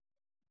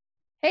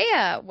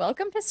Hey,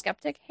 welcome to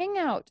Skeptic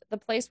Hangout, the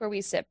place where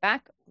we sit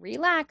back,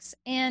 relax,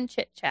 and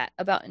chit chat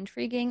about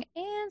intriguing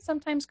and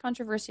sometimes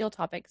controversial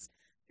topics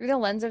through the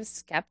lens of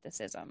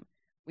skepticism.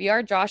 We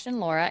are Josh and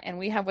Laura, and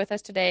we have with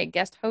us today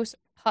guest host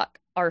Puck,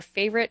 our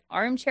favorite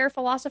armchair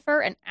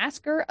philosopher and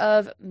asker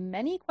of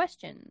many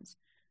questions.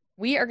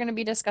 We are going to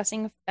be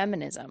discussing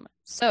feminism.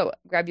 So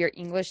grab your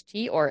English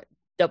tea or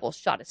double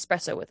shot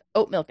espresso with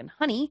oat milk and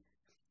honey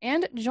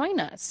and join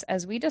us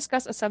as we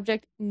discuss a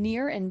subject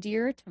near and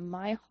dear to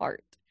my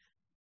heart.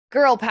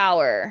 Girl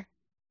power.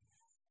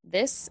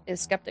 This is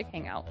Skeptic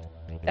Hangout,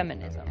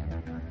 feminism.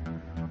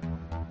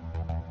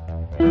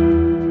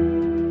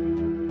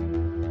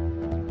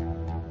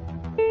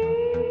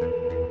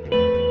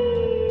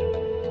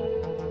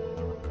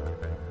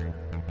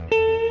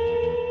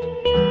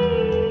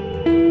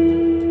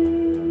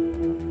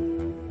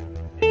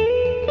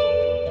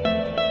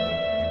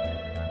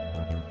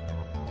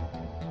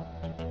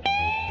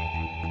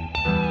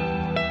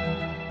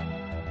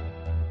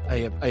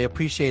 I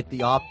appreciate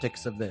the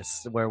optics of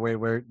this, where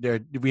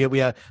we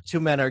have two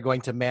men are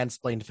going to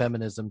mansplain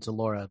feminism to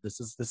Laura. This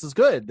is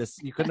good.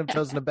 This you couldn't have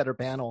chosen a better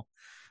panel.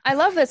 I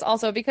love this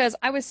also because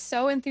I was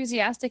so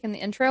enthusiastic in the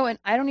intro, and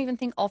I don't even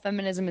think all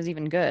feminism is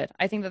even good.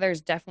 I think that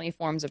there's definitely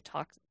forms of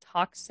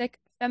toxic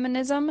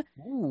feminism,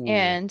 Ooh,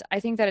 and I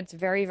think that it's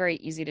very, very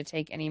easy to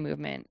take any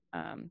movement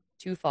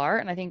too far.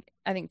 And I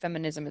think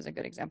feminism is a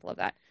good example of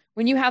that.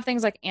 When you have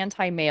things like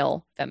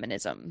anti-male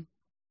feminism,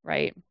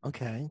 right?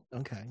 okay.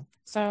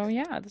 So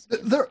yeah, this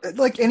would be There,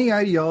 like any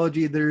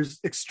ideology, there's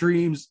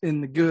extremes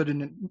in the good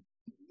and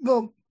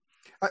well,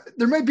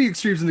 there might be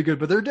extremes in the good,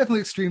 but there are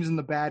definitely extremes in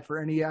the bad for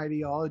any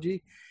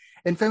ideology.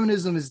 And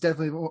feminism is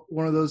definitely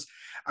one of those.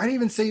 I'd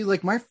even say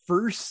like my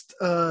first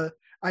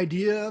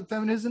idea of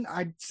feminism,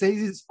 I'd say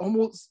is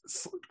almost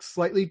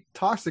slightly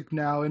toxic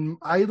now. And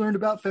I learned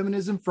about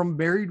feminism from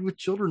Married with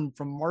Children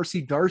from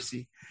Marcy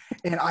Darcy.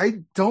 And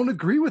I don't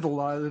agree with a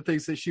lot of the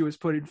things that she was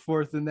putting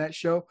forth in that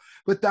show.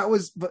 But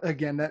but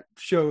again, that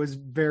show is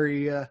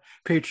very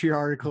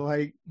patriarchal.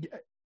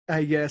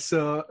 I guess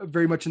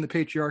very much in the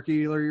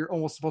patriarchy, or you're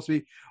almost supposed to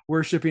be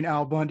worshiping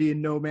Al Bundy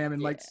and no ma'am,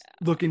 and yeah. like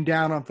looking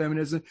down on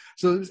feminism.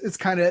 So it's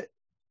kind of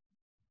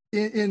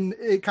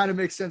it kind of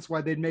makes sense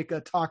why they'd make a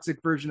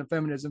toxic version of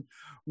feminism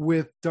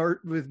with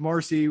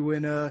Marcy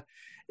when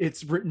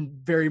it's written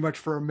very much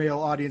for a male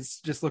audience.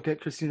 Just look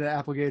at Christina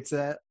Applegate's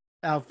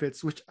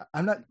outfits, which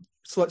I'm not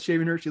slut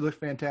shaming her; she looked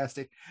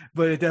fantastic,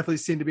 but it definitely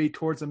seemed to be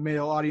towards a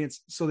male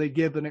audience. So they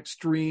give an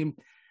extreme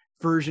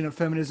version of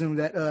feminism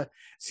that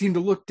seemed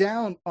to look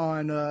down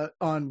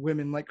on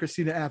women like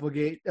Christina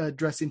Applegate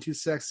dressing too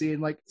sexy,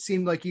 and like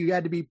seemed like you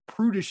had to be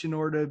prudish in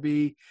order to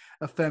be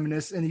a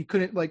feminist, and you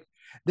couldn't like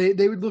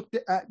they would look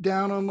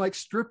down on like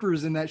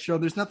strippers in that show.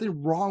 There's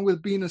nothing wrong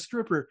with being a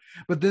stripper,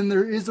 but then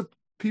there is a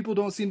people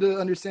don't seem to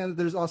understand that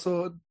there's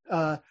also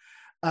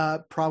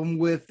problem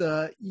with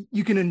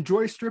you can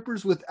enjoy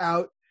strippers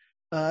without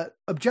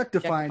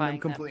objectifying them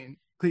completely.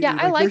 Yeah,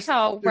 I Like like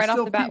how there's right off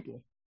still the bat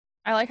people.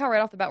 I like how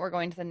right off the bat we're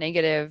going to the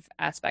negative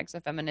aspects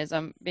of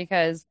feminism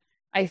because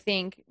I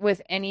think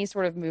with any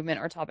sort of movement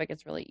or topic,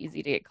 it's really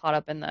easy to get caught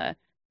up in the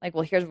like,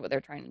 well, here's what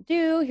they're trying to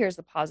do, here's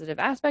the positive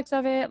aspects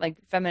of it, like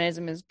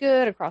feminism is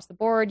good across the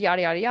board,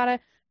 yada yada yada.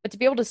 But to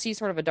be able to see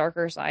sort of a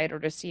darker side or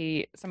to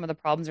see some of the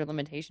problems or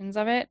limitations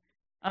of it,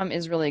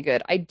 is really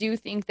good. I do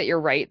think that you're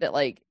right that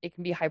like it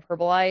can be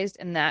hyperbolized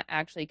and that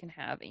actually can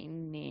have a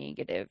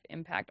negative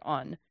impact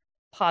on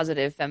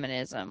positive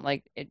feminism,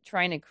 like it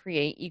trying to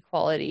create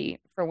equality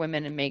for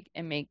women and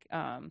make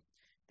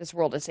this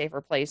world a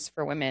safer place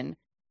for women.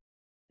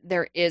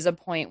 There is a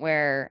point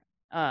where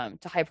to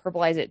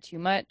hyperbolize it too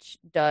much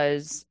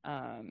does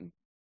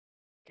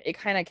it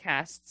kind of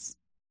casts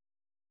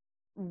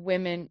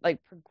women like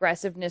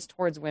progressiveness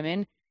towards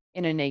women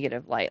in a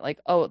negative light. Like,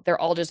 oh, they're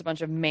all just a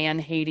bunch of man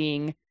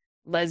hating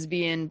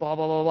lesbian, blah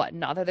blah blah blah.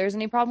 Not that there's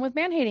any problem with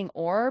man hating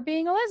or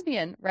being a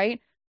lesbian, right?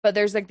 But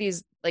there's like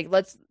these like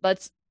let's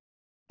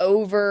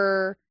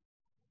over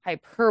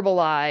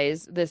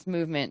hyperbolize this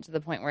movement to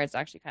the point where it's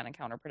actually kind of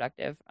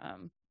counterproductive.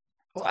 Well,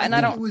 So I and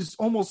I think it don't was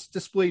almost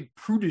displayed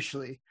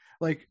prudishly.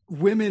 Like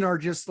women are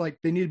just like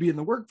they need to be in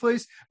the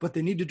workplace, but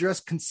they need to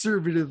dress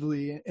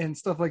conservatively and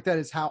stuff like that.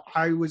 Is how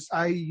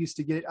I used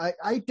to get it.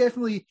 I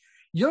definitely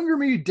younger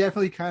me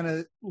definitely kind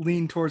of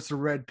leaned towards the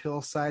red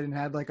pill side and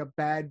had like a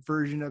bad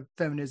version of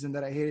feminism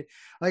that I hated.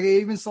 Like I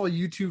even saw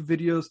YouTube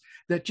videos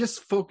that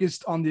just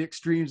focused on the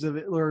extremes of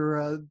it.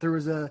 Or there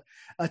was a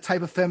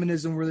type of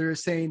feminism where they were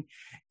saying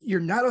you're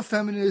not a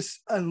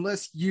feminist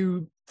unless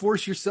you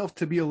force yourself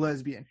to be a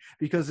lesbian,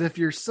 because if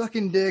you're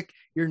sucking dick,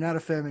 you're not a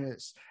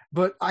feminist.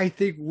 But I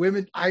think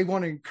I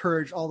want to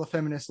encourage all the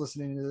feminists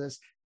listening to this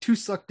to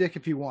suck dick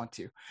if you want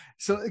to.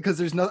 So,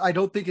 because I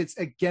don't think it's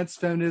against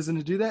feminism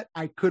to do that.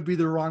 I could be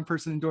the wrong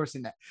person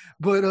endorsing that.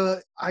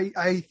 But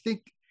I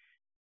think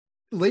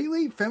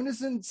lately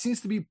feminism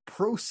seems to be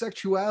pro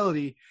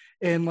sexuality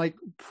and like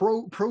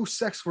pro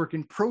sex work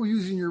and pro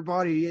using your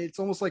body. It's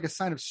almost like a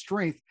sign of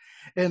strength.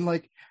 And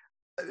like,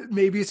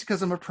 maybe it's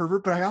because I'm a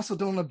pervert, but I also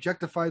don't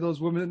objectify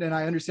those women, and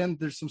I understand that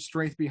there's some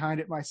strength behind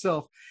it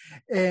myself.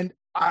 And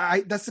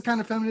I that's the kind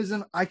of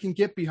feminism I can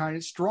get behind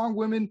it. Strong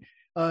women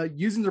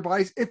using their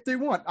bodies if they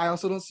want. I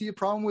also don't see a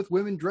problem with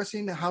women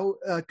dressing how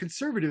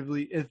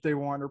conservatively if they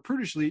want, or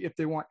prudishly if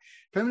they want.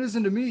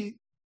 Feminism to me,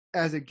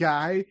 as a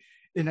guy,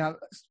 and I'll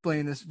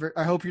explain this.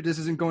 I hope this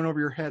isn't going over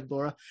your head,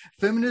 Laura.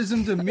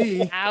 Feminism to me,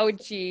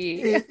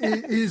 ouchie,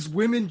 is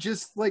women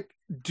just like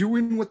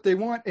doing what they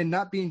want and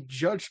not being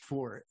judged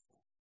for it.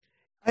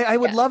 I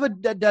would love a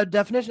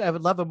definition. I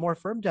would love a more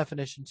firm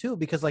definition too,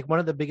 because like one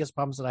of the biggest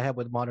problems that I have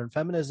with modern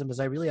feminism is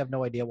I really have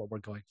no idea what we're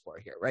going for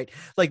here, right?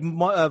 Like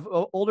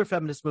older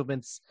feminist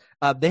movements,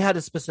 they had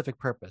a specific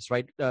purpose,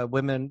 right?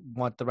 Women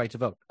want the right to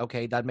vote.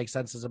 Okay, that makes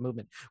sense as a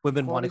movement.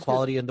 Women want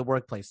equality in the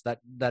workplace.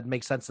 That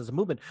makes sense as a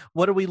movement.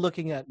 What are we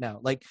looking at now?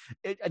 Like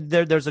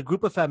there's a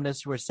group of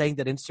feminists who are saying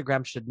that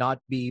Instagram should not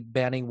be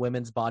banning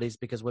women's bodies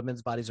because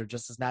women's bodies are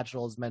just as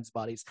natural as men's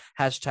bodies.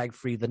 #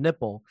 free the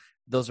nipple.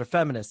 Those are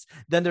feminists.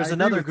 Then there's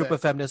another group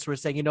of feminists who are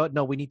saying, you know what,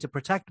 no, we need to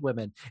protect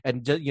women,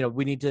 and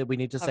we need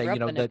to say,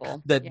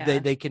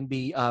 that they can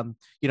be,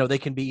 they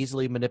can be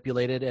easily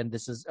manipulated, and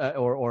this is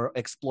or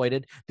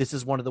exploited. This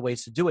is one of the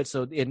ways to do it.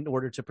 So in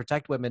order to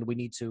protect women, we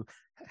need to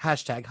 #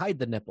 hide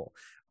the nipple.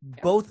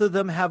 Yeah. Both of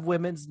them have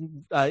women's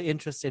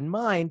interests in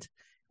mind,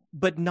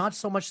 but not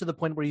so much to the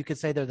point where you could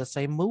say they're the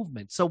same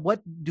movement. So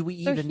what do we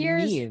even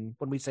mean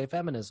when we say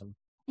feminism?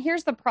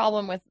 Here's the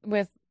problem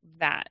with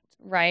that,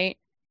 right?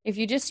 If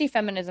you just see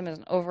feminism as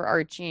an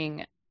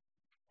overarching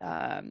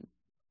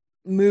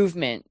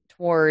movement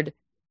toward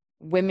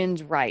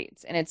women's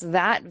rights, and it's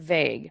that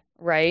vague,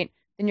 right?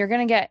 Then you're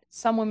going to get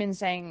some women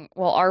saying,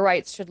 well, our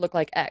rights should look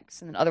like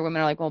X. And then other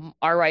women are like, well,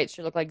 our rights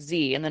should look like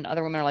Z. And then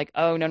other women are like,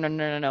 oh,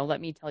 no.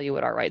 Let me tell you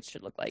what our rights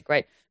should look like,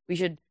 right?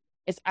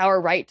 It's our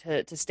right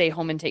to stay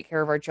home and take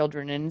care of our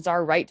children. And it's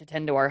our right to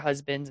tend to our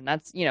husbands. And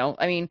that's,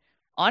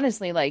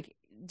 honestly, like,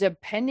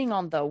 depending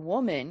on the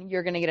woman,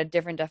 you're going to get a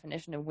different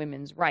definition of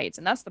women's rights.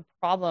 And that's the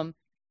problem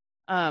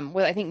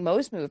with, I think,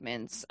 most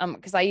movements,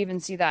 because I even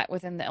see that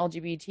within the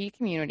LGBT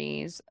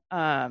communities,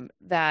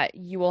 that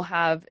you will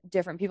have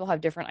different people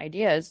have different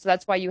ideas. So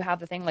that's why you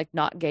have the thing like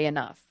not gay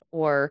enough,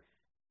 or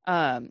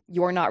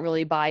you're not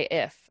really bi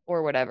if,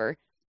 or whatever.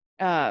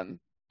 And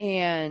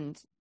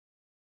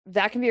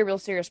that can be a real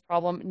serious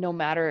problem no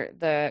matter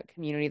the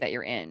community that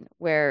you're in,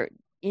 where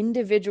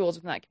individuals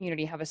within that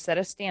community have a set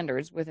of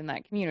standards within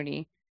that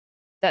community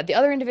that the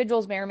other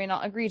individuals may or may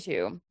not agree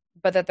to,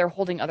 but that they're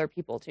holding other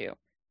people to.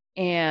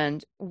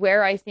 And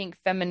where I think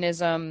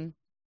feminism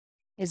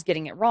is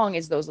getting it wrong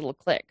is those little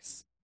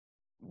cliques.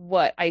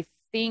 What I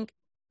think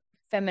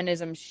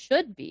feminism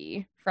should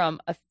be from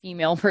a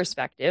female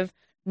perspective,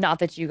 not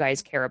that you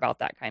guys care about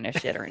that kind of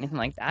shit or anything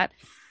like that,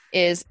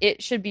 is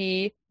it should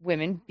be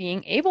women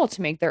being able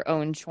to make their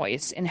own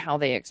choice in how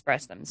they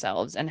express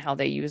themselves and how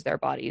they use their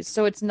bodies.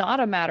 So it's not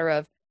a matter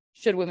of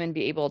should women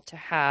be able to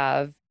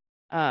have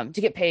to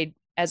get paid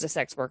as a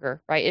sex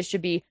worker, right? It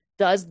should be,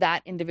 does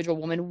that individual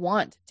woman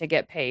want to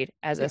get paid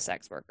as a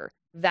sex worker?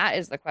 That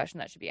is the question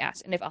that should be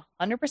asked. And if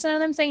 100% of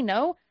them say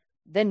no,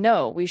 then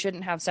no, we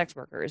shouldn't have sex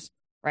workers,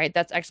 right?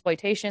 That's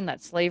exploitation,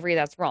 that's slavery,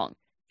 that's wrong.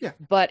 Yeah.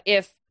 But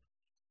if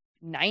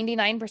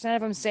 99%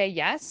 of them say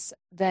yes,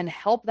 then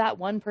help that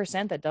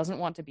 1% that doesn't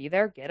want to be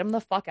there, get them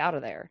the fuck out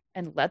of there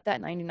and let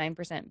that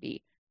 99%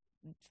 be.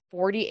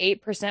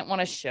 48%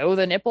 want to show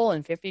the nipple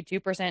and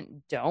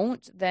 52%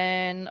 don't,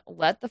 then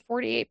let the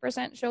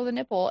 48% show the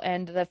nipple,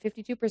 and the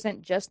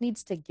 52% just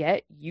needs to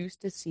get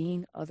used to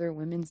seeing other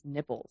women's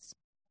nipples.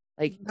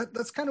 Like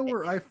that's kind of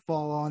where I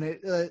fall on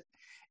it.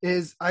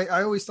 I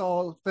always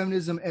saw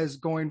feminism as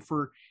going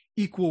for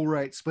equal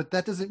rights, but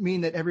that doesn't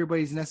mean that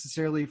everybody's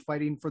necessarily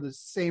fighting for the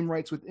same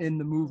rights within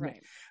the movement.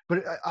 Right.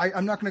 But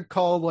I'm not going to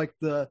call like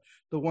the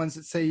ones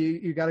that say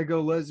you got to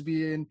go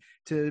lesbian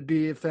to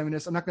be a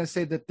feminist. I'm not going to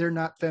say that they're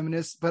not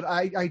feminists, but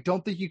I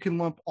don't think you can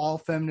lump all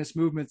feminist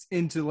movements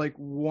into like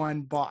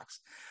one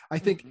box. I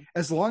think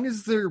as long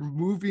as they're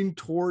moving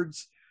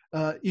towards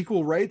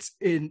equal rights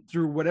in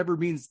through whatever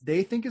means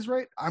they think is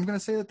right, I'm going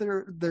to say that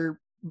they're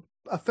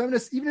a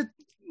feminist, even if,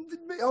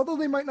 although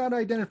they might not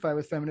identify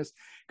with feminists,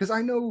 because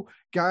I know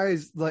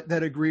guys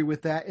that agree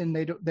with that and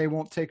they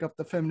won't take up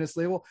the feminist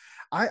label.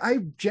 I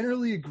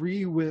generally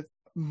agree with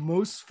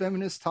most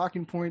feminist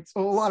talking points.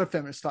 Oh, a lot of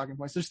feminist talking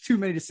points. There's too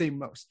many to say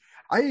most.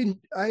 I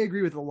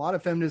agree with a lot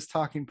of feminist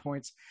talking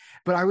points,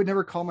 but I would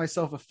never call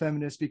myself a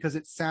feminist because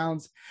it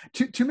sounds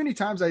too many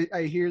times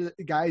I hear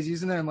guys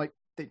using that. I'm like,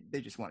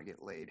 they just want to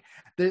get laid.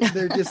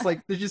 They're just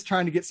like, they're just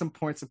trying to get some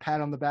points, a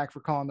pat on the back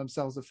for calling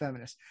themselves a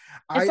feminist.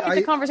 It's like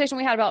the conversation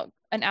we had about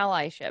an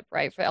allyship,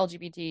 right? For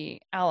LGBT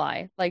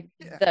ally, like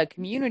the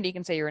community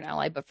can say you're an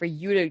ally, but for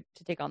you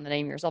to take on the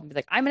name yourself and be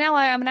like, I'm an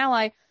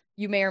ally,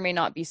 you may or may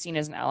not be seen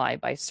as an ally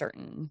by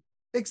certain.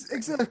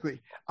 Exactly.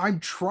 I'm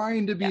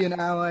trying to be an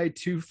ally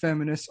to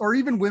feminists or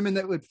even women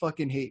that would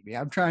fucking hate me.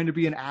 I'm trying to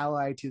be an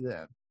ally to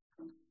them.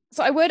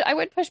 So I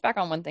would push back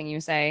on one thing you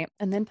say,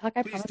 and then Puck,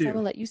 I promise I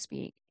will let you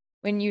speak.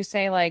 When you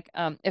say like,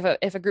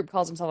 if a group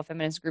calls themselves a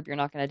feminist group, you're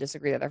not going to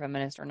disagree that they're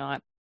feminist or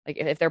not. like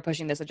if they're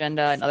pushing this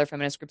agenda and other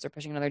feminist groups are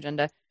pushing another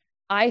agenda,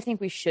 I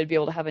think we should be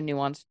able to have a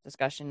nuanced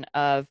discussion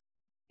of,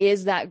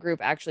 is that group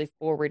actually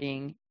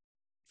forwarding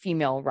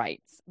female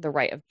rights, the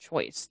right of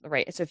choice, the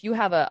right. So if you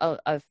have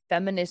a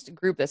feminist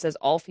group that says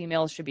all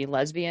females should be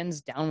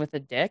lesbians, down with a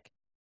dick,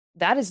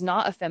 that is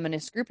not a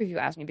feminist group, if you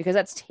ask me, because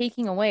that's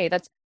taking away,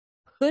 that's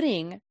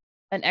putting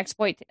an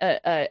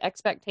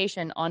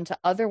expectation onto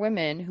other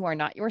women who are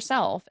not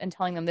yourself and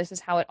telling them this is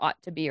how it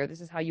ought to be, or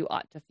this is how you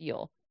ought to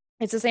feel.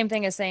 It's the same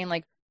thing as saying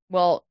like,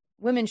 well,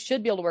 women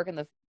should be able to work in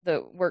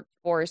the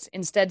workforce,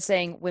 instead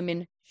saying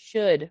women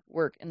should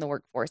work in the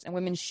workforce and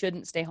women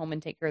shouldn't stay home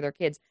and take care of their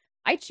kids.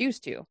 I choose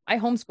to. I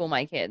homeschool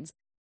my kids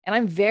and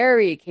I'm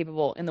very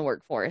capable in the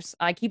workforce.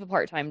 I keep a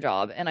part-time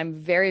job and I'm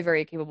very,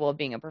 very capable of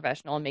being a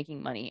professional and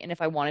making money. And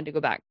if I wanted to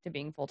go back to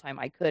being full-time,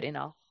 I could in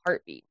a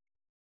heartbeat.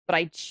 But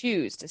I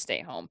choose to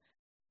stay home.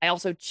 I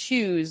also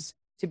choose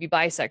to be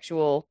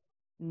bisexual,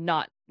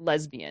 not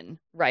lesbian,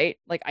 right?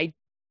 Like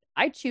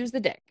I choose the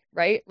dick,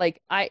 right?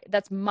 Like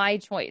that's my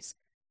choice.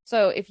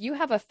 So if you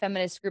have a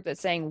feminist group that's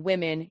saying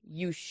women,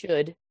 you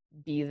should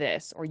be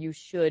this or you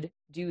should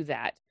do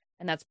that,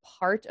 and that's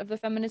part of the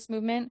feminist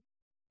movement,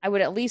 I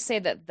would at least say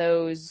that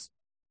those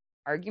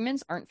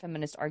arguments aren't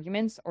feminist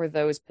arguments, or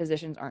those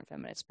positions aren't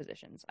feminist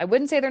positions. I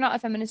wouldn't say they're not a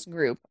feminist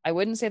group. I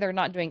wouldn't say they're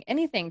not doing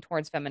anything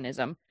towards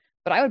feminism,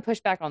 but I would push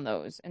back on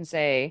those and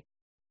say,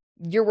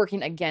 you're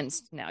working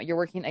against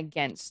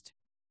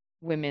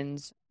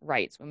women's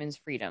rights, women's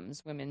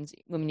freedoms, women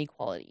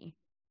equality.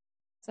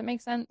 Does that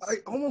make sense? I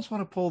almost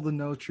want to pull the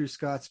no true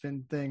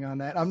Scotsman thing on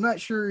that. I'm not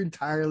sure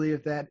entirely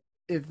if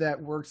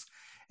that works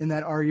in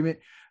that argument,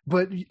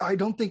 but I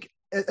don't think,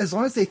 as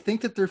long as they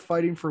think that they're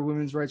fighting for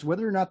women's rights,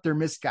 whether or not they're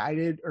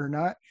misguided or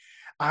not,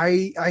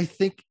 I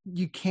think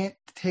you can't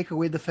take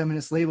away the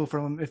feminist label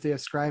from them if they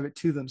ascribe it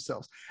to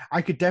themselves.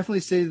 I could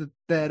definitely say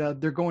that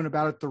they're going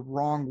about it the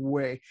wrong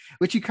way,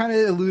 which you kind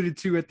of alluded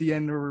to at the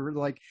end, or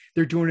like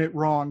they're doing it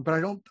wrong.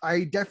 But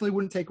I definitely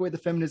wouldn't take away the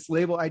feminist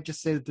label. I'd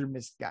just say that they're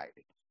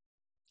misguided.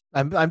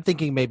 I'm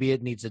thinking maybe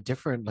it needs a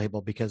different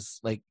label, because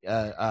like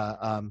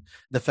the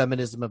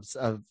feminism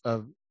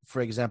of for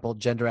example,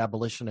 gender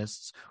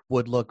abolitionists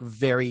would look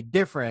very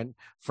different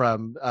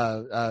from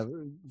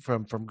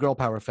girl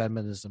power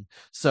feminism.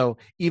 So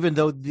even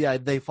though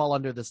they fall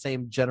under the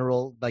same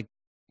general like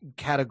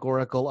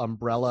categorical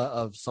umbrella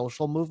of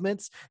social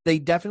movements, they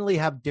definitely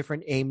have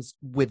different aims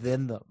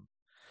within them.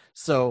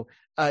 So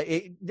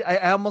I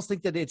almost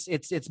think that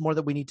it's more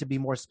that we need to be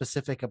more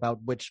specific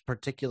about which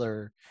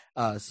particular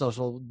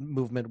social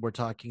movement we're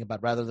talking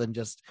about, rather than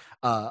just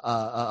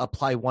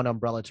apply one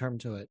umbrella term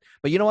to it.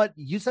 But you know what?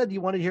 You said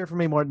you wanted to hear from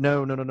me more.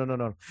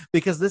 No.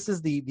 Because this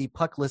is the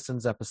Puck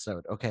Listens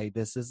episode. Okay,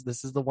 this is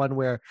the one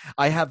where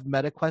I have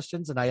meta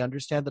questions, and I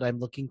understand that I'm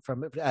looking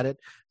at it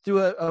through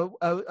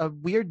a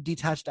weird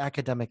detached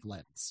academic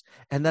lens,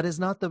 and that is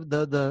not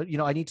the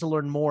I need to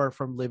learn more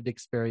from lived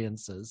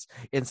experiences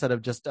instead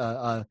of just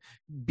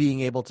being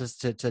able to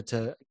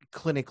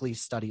clinically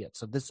study it.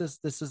 So this is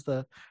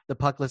the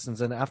Puck Listens,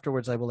 and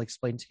afterwards I will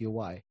explain to you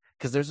why,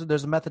 because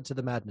there's a method to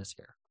the madness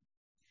here.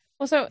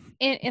 Well, so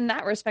in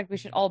that respect,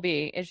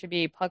 it should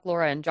be Puck,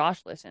 Laura, and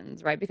Josh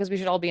Listens, right? Because we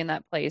should all be in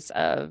that place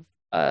of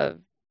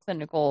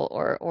clinical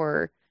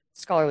or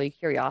scholarly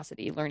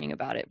curiosity, learning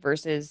about it,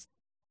 versus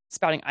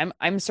spouting.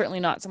 I'm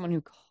certainly not someone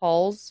who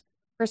calls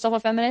herself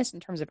a feminist in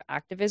terms of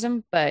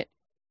activism, but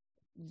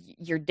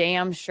you're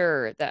damn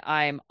sure that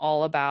I'm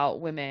all about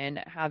women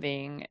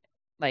having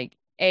like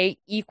A,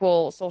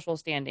 equal social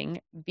standing,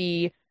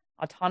 B,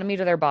 autonomy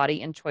to their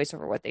body and choice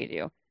over what they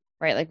do,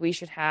 right? Like we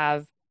should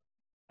have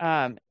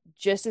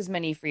just as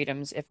many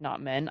freedoms, if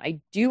not men. I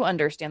do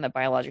understand that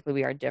biologically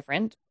we are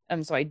different.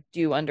 So I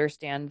do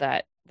understand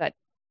that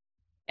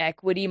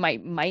equity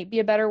might be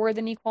a better word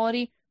than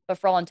equality, but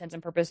for all intents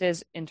and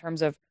purposes, in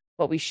terms of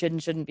what we should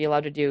and shouldn't be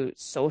allowed to do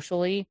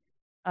socially,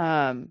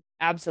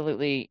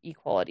 absolutely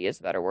equality is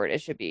a better word.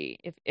 It should be,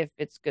 if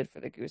it's good for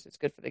the goose, it's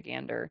good for the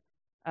gander.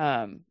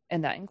 And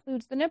that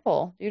includes the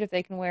nipple. Dude, if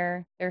they can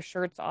wear their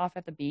shirts off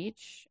at the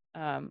beach,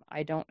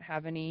 I don't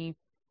have any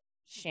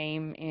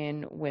shame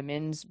in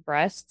women's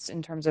breasts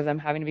in terms of them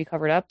having to be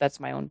covered up. That's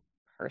my own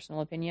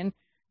personal opinion.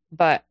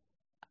 But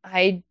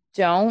I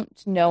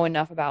don't know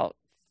enough about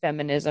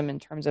feminism in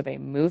terms of a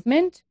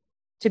movement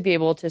to be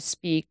able to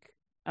speak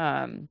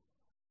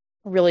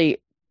really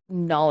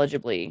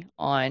knowledgeably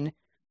on,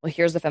 well,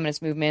 here's the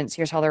feminist movements,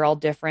 here's how they're all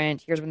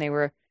different, here's when they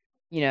were,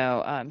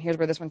 here's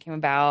where this one came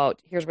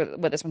about, here's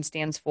what this one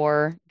stands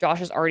for. Josh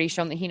has already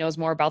shown that he knows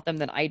more about them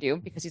than I do,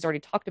 because he's already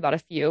talked about a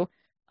few.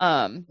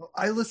 Well,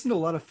 I listen to a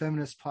lot of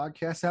feminist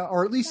podcasts now,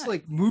 or at least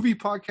like movie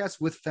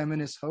podcasts with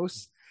feminist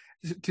hosts,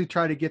 to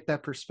try to get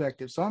that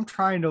perspective. So I'm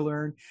trying to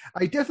learn.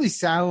 I definitely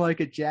sound like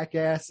a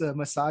jackass,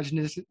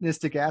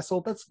 misogynistic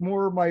asshole. That's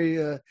more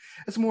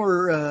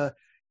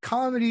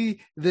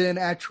comedy than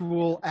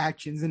actual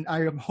actions, and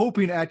I am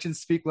hoping actions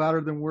speak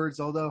louder than words,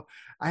 although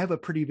I have a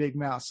pretty big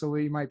mouth, so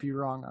we might be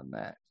wrong on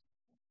that.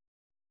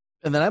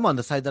 And then I'm on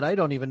the side that I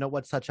don't even know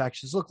what such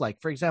actions look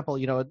like. For example,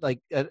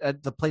 like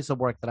at the place of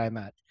work that I'm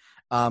at,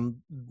 um,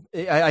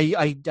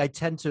 I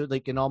tend to,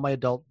 like, in all my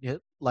adult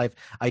life,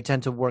 I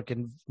tend to work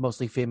in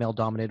mostly female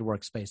dominated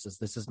workspaces.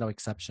 This is no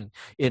exception.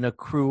 In a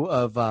crew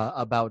of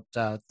about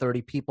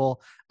 30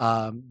 people,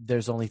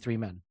 there's only 3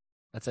 men.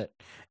 That's it.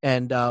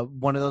 And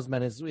one of those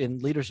men is in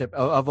leadership.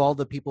 Of all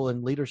the people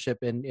in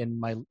leadership in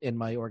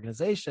my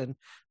organization,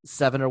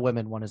 7 are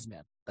women, 1 is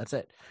man. That's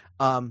it.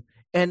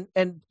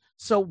 And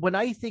so when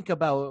I think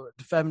about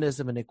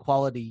feminism and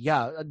equality,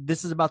 yeah,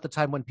 this is about the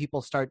time when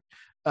people start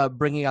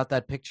bringing out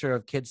that picture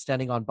of kids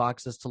standing on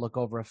boxes to look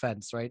over a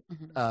fence, right?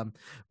 Mm-hmm.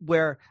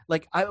 Where,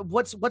 like,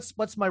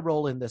 what's my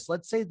role in this?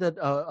 Let's say that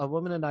a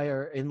woman and I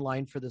are in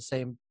line for the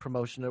same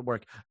promotion at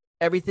work.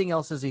 Everything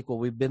else is equal.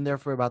 We've been there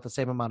for about the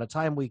same amount of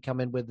time. We come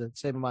in with the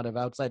same amount of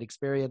outside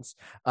experience.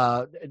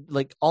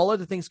 Like, all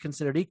other things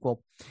considered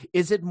equal,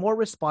 is it more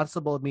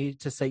responsible of me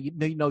to say,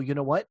 you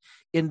know what?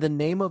 In the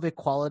name of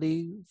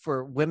equality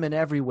for women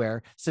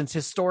everywhere, since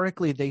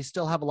historically they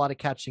still have a lot of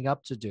catching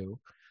up to do,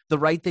 the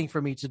right thing for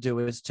me to do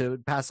is to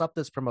pass up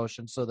this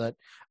promotion so that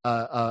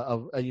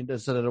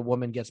a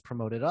woman gets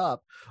promoted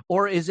up?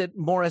 Or is it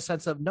more a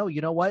sense of, no, you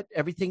know what,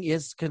 everything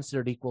is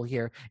considered equal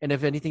here, and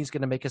if anything's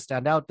going to make us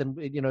stand out, then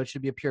it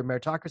should be a pure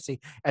meritocracy,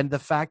 and the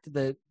fact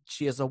that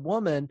she is a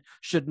woman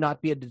should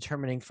not be a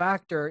determining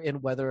factor in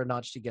whether or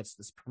not she gets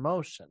this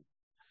promotion?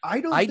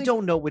 I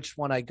don't know which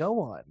one I go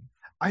on.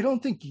 I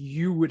don't think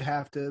you would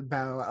have to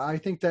bow. I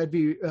think that'd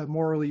be a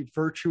morally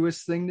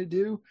virtuous thing to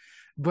do.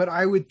 But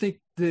I would think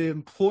the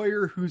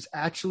employer who's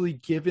actually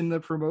given the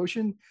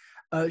promotion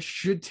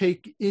should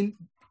take into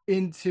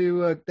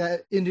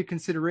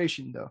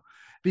consideration, though,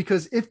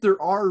 because if there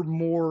are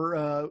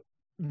more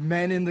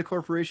men in the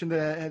corporation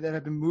that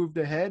have been moved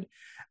ahead,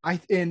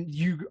 and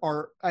you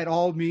are at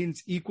all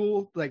means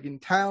equal, like in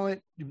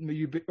talent,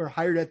 you are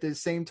hired at the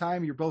same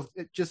time, you're both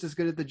just as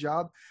good at the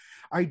job.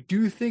 I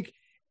do think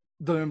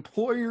the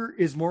employer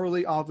is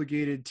morally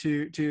obligated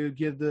to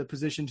give the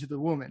position to the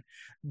woman.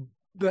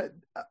 But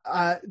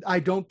I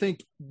don't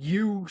think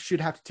you should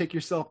have to take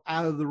yourself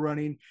out of the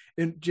running,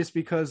 and just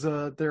because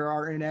there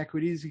are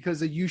inequities,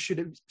 because you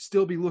should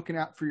still be looking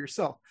out for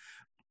yourself.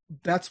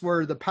 That's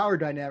where the power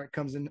dynamic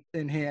comes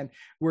in hand,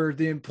 where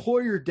the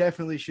employer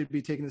definitely should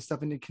be taking this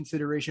stuff into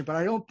consideration. But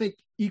I don't think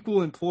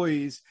equal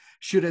employees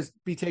should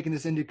be taking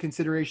this into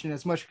consideration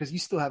as much, because you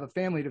still have a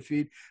family to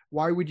feed.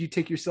 Why would you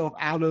take yourself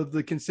out of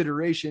the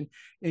consideration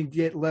and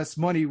get less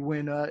money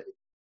when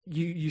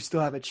you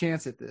still have a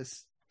chance at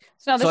this?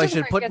 So I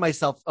should put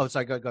myself. Oh,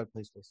 sorry. Go,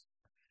 please.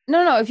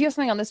 No. If you have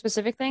something on this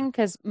specific thing,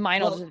 because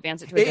mine will just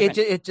advance it to a different.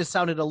 It just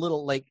sounded a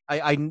little like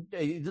I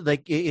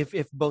like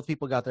if both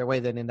people got their way,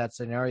 then in that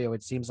scenario,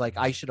 it seems like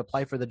I should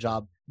apply for the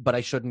job, but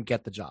I shouldn't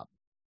get the job.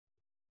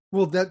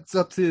 Well, that's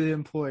up to the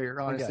employer,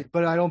 honestly. Okay.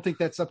 But I don't think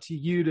that's up to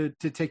you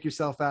to take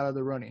yourself out of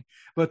the running.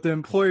 But the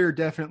employer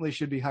definitely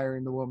should be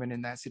hiring the woman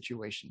in that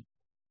situation.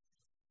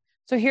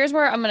 So here's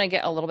where I'm going to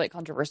get a little bit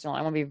controversial.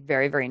 I want to be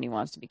very, very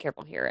nuanced to be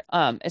careful here.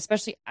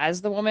 Especially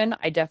as the woman,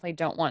 I definitely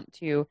don't want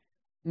to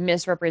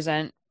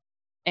misrepresent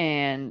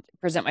and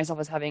present myself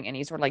as having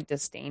any sort of like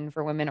disdain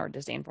for women or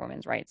disdain for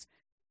women's rights.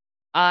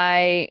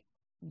 I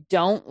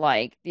don't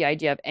like the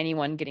idea of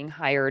anyone getting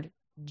hired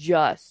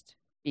just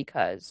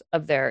because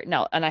of their,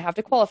 now, and I have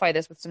to qualify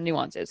this with some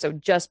nuances. So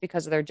just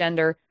because of their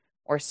gender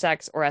or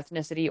sex or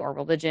ethnicity or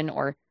religion,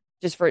 or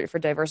just for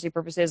diversity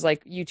purposes,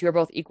 like you two are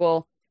both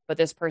equal, but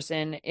this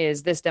person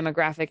is this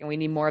demographic and we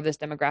need more of this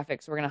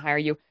demographic, so we're going to hire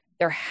you.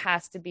 There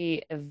has to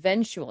be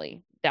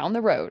eventually down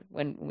the road,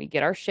 when we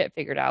get our shit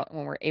figured out and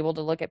when we're able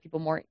to look at people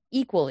more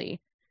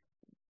equally,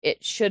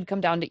 it should come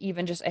down to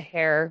even just a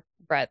hair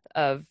breadth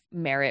of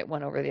merit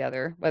one over the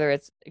other, whether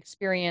it's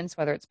experience,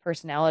 whether it's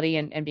personality,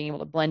 and being able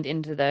to blend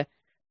into the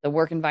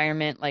work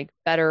environment like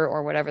better,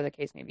 or whatever the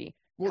case may be.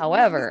 Well,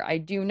 however, I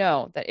do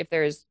know that if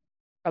there's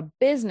a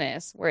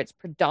business where it's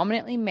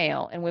predominantly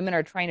male and women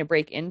are trying to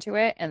break into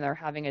it and they're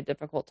having a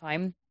difficult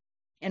time,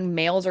 and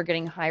males are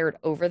getting hired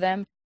over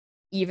them,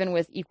 even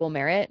with equal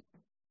merit,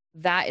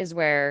 that is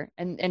where,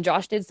 and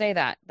Josh did say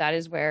that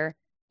is where,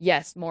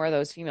 yes, more of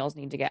those females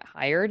need to get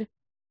hired.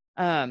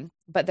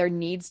 But there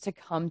needs to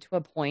come to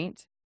a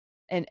point,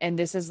 and I'm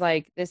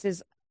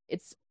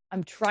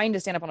trying to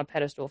stand up on a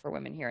pedestal for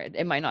women here.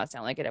 It might not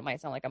sound like it. It might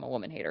sound like I'm a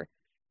woman hater.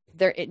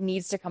 It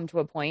needs to come to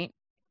a point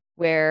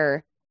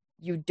where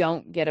you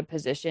don't get a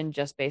position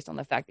just based on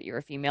the fact that you're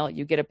a female.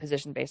 You get a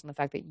position based on the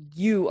fact that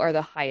you are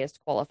the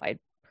highest qualified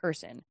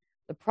person.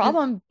 The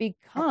problem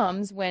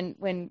becomes when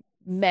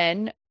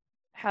men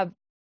have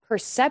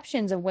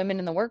perceptions of women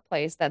in the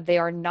workplace that they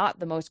are not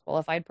the most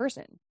qualified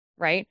person,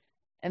 right?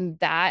 And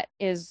that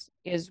is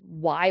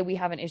why we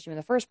have an issue in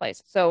the first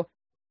place. So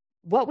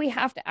what we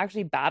have to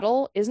actually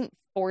battle isn't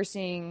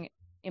forcing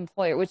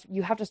employer, which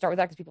you have to start with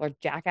that because people are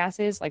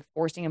jackasses, like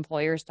forcing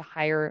employers to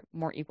hire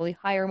more equally,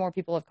 hire more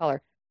people of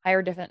color,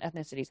 hire different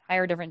ethnicities,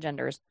 hire different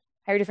genders,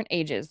 hire different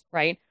ages,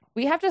 right?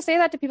 We have to say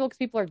that to people because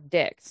people are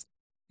dicks.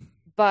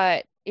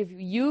 But if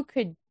you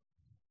could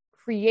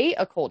create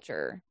a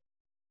culture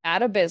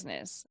at a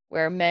business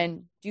where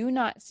men do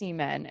not see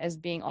men as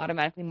being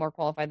automatically more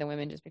qualified than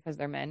women just because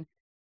they're men,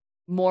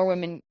 more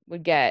women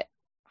would get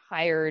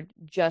hired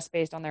just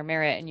based on their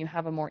merit, and you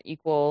have a more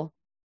equal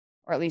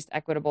or at least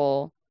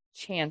equitable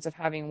chance of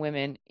having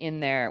women in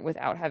there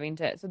without having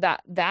to. So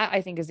that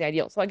I think is the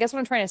ideal. So I guess what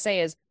I'm trying to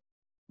say is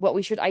what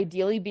we should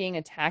ideally being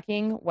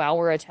attacking while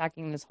we're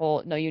attacking this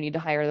whole, no, you need to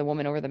hire the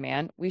woman over the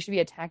man, we should be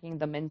attacking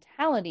the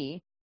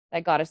mentality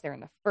that got us there in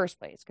the first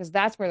place, because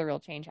that's where the real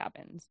change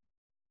happens.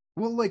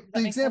 Well, like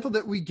the example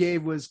that we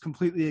gave was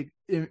completely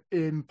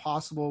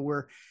impossible,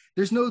 where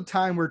there's no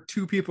time where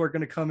two people are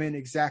going to come in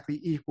exactly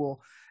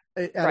equal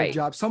at a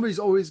job. Somebody's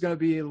always going to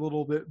be a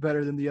little bit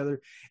better than the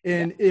other.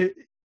 And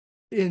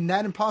in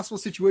that impossible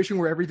situation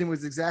where everything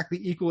was exactly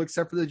equal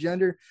except for the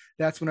gender,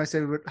 that's when I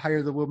said we would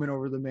hire the woman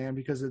over the man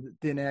because of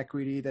the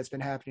inequity that's been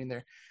happening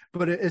there.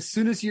 But as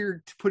soon as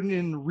you're putting it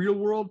in the real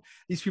world,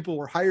 these people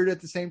were hired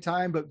at the same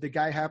time, but the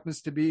guy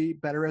happens to be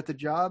better at the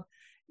job.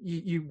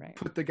 You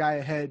put the guy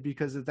ahead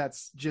because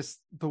that's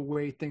just the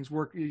way things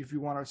work if you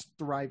want a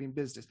thriving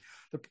business.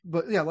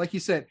 But yeah, like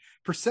you said,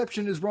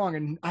 perception is wrong.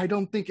 And I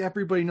don't think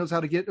everybody knows how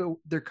to get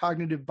their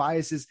cognitive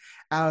biases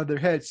out of their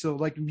head. So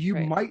like you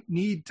might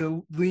need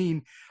to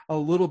lean a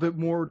little bit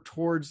more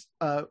towards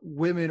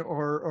women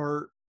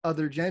or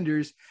other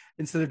genders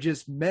instead of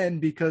just men,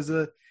 because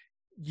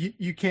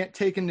you can't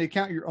take into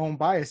account your own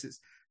biases.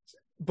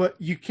 But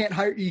you can't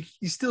hire, you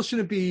still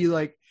shouldn't be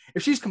like,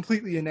 if she's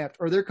completely inept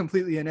or they're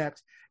completely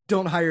inept,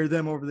 don't hire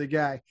them over the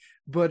guy.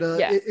 But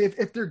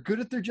if they're good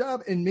at their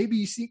job and maybe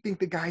you think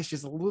the guy's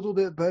just a little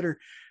bit better,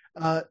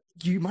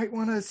 you might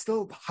want to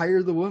still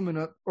hire the woman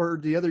up or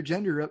the other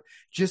gender up,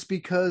 just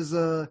because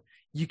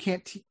you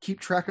can't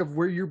keep track of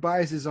where your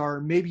biases are.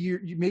 Maybe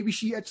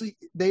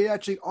they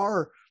actually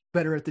are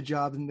better at the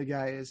job than the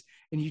guy is,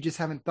 and you just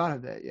haven't thought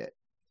of that yet.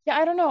 Yeah,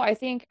 I don't know. I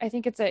think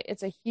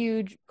it's a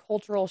huge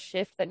cultural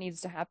shift that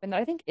needs to happen,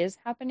 that I think is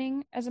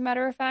happening, as a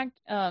matter of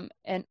fact. And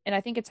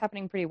I think it's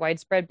happening pretty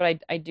widespread,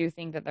 but I do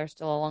think that there's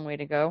still a long way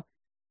to go.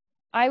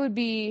 I would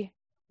be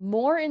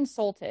more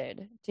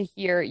insulted to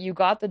hear you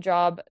got the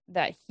job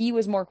that he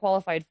was more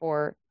qualified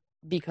for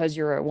because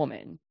you're a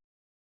woman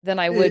than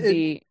I would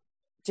be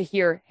to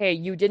hear, hey,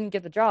 you didn't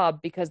get the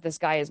job because this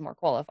guy is more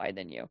qualified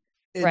than you.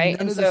 Right.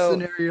 None of the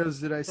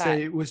scenarios that I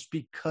say it was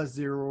because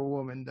they were a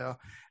woman, though.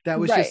 That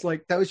was just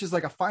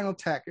like a final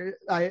tack.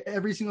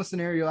 Every single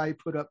scenario I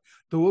put up,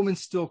 the woman's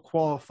still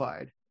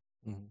qualified.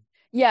 Mm-hmm.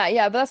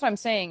 Yeah. But that's what I'm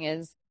saying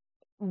is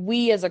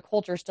we as a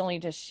culture still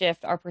need to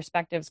shift our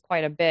perspectives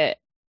quite a bit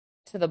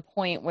to the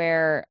point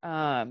where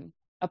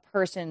a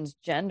person's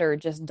gender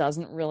just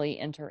doesn't really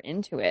enter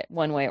into it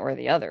one way or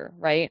the other.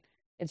 Right.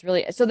 It's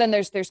really, so then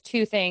there's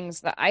two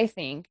things that I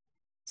think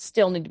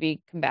still need to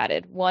be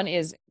combated. One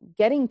is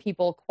getting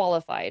people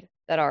qualified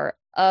that are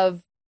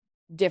of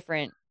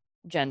different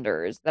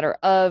genders, that are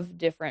of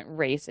different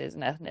races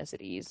and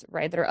ethnicities,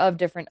 right? That are of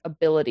different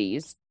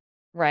abilities,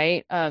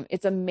 right?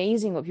 It's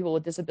amazing what people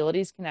with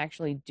disabilities can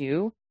actually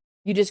do.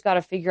 You just got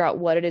to figure out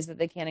what it is that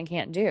they can and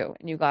can't do.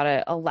 And you got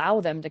to allow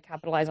them to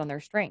capitalize on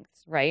their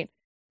strengths, right?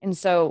 And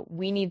so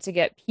we need to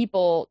get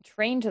people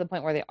trained to the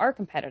point where they are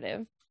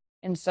competitive.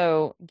 And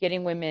so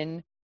getting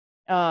women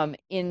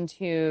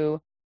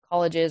into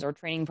colleges or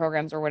training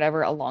programs or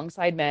whatever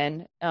alongside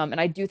men. And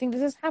I do think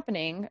this is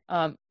happening,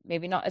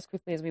 maybe not as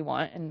quickly as we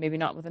want and maybe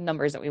not with the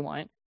numbers that we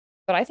want,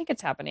 but I think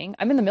it's happening.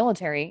 I'm in the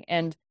military,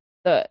 and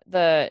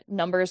the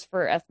numbers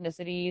for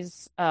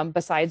ethnicities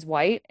besides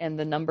white and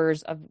the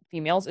numbers of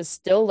females is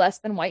still less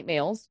than white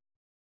males,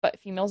 but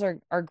females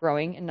are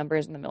growing in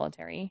numbers in the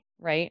military,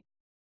 right?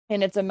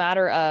 And it's a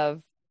matter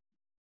of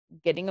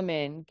getting them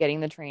in,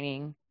 getting the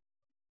training,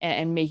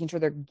 and making sure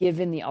they're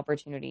given the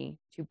opportunity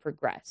to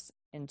progress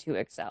and to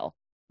excel.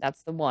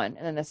 That's the one.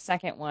 And then the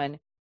second one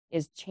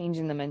is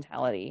changing the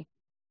mentality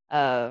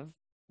of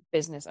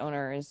business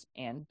owners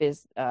and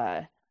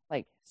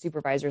like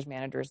supervisors,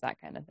 managers, that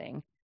kind of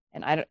thing.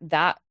 And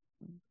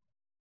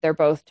they're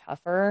both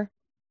tougher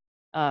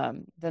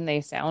than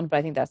they sound, but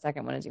I think that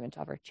second one is even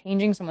tougher.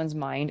 Changing someone's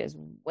mind is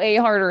way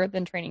harder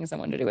than training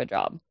someone to do a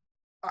job.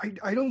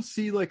 I don't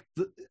see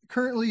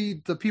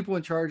currently the people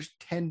in charge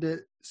tend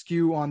to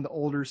skew on the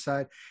older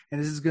side, and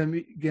this is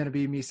going to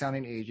be me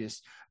sounding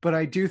ageist, but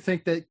I do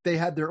think that they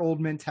had their old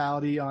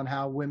mentality on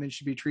how women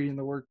should be treated in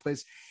the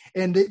workplace,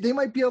 and they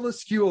might be able to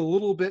skew a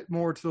little bit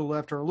more to the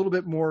left or a little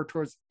bit more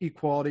towards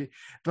equality,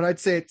 but I'd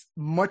say it's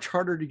much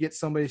harder to get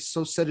somebody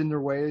so set in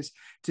their ways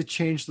to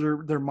change their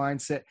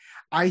mindset.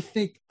 I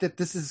think that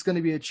this is going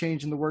to be a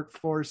change in the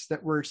workforce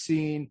that we're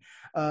seeing.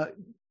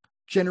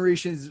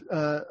 Generations,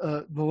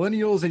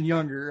 millennials and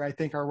younger, I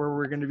think, are where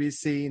we're going to be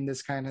seeing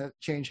this kind of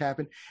change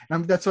happen.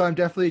 And that's why I'm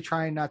definitely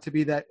trying not to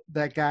be that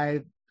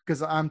guy,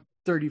 because I'm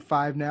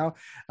 35 now.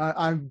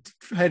 I'm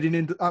heading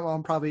into,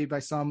 I'm probably by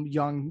some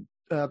young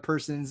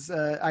person's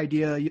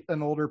idea,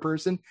 an older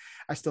person.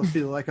 I still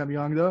feel like I'm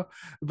young though,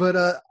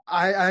 but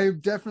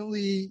I'm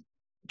definitely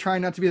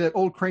trying not to be that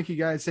old cranky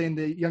guy saying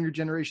the younger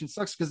generation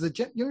sucks, because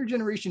the younger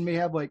generation may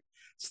have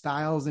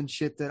styles and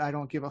shit that I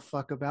don't give a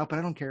fuck about, but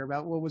I don't care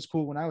about what was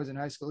cool when I was in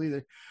high school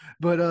either.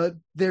 But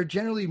they're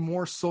generally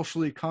more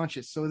socially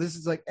conscious. So this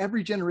is like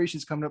every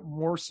generation's coming up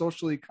more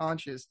socially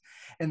conscious,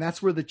 and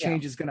that's where the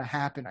change is going to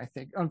happen, I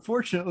think.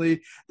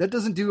 Unfortunately, that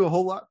doesn't do a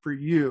whole lot for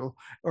you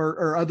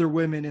or other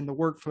women in the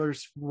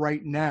workforce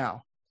right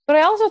now. But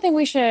I also think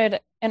we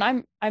should, and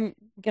I'm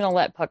gonna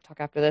let Puck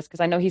talk after this because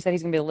I know he said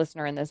he's gonna be a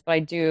listener in this, but I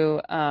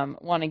do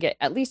want to get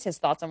at least his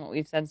thoughts on what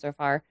we've said so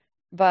far.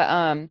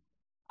 But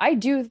I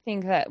do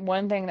think that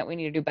one thing that we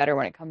need to do better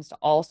when it comes to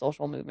all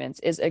social movements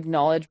is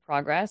acknowledge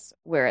progress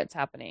where it's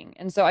happening.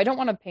 And so I don't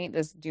want to paint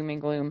this doom and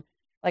gloom.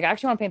 Like, I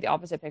actually want to paint the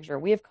opposite picture.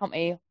 We have come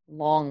a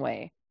long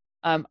way.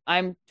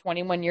 I'm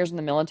 21 years in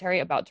the military,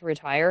 about to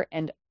retire,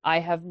 and I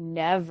have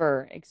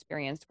never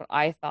experienced what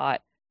I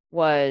thought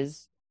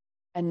was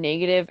a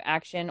negative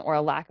action or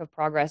a lack of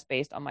progress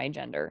based on my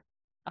gender.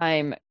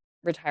 I'm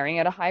retiring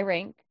at a high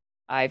rank.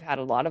 I've had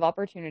a lot of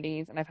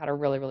opportunities, and I've had a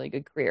really, really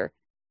good career.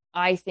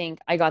 I think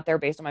I got there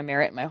based on my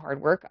merit and my hard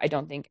work. I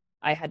don't think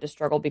I had to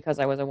struggle because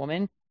I was a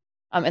woman.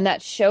 And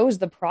that shows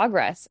the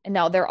progress. And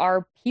now there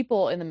are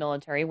people in the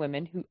military,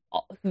 women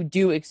who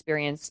do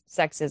experience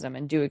sexism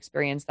and do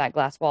experience that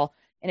glass wall.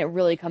 And it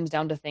really comes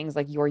down to things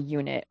like your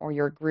unit or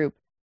your group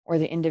or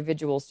the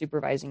individual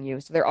supervising you.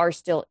 So there are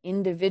still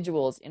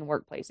individuals in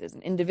workplaces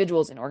and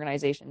individuals in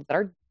organizations that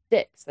are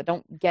dicks, that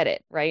don't get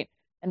it, right?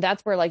 And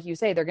that's where, like you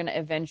say, they're going to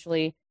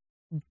eventually,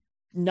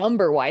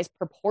 number-wise,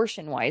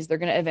 proportion-wise, they're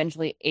going to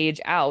eventually age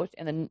out.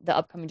 And then the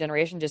upcoming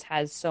generation just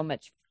has so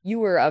much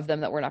fewer of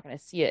them that we're not going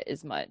to see it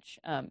as much,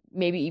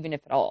 maybe even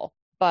if at all.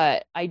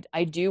 But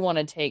I do want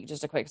to take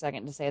just a quick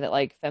second to say that,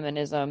 like,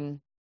 feminism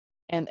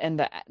and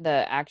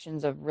the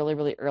actions of really,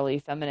 really early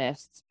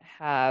feminists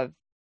have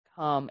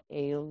come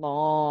a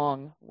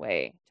long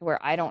way to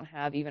where I don't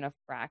have even a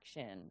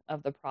fraction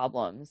of the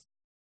problems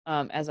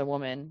as a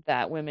woman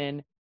that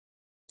women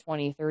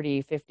 20,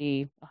 30,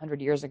 50,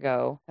 100 years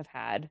ago have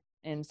had.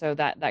 And so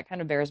that kind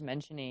of bears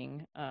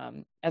mentioning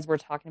as we're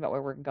talking about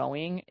where we're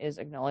going, is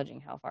acknowledging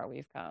how far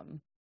we've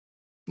come.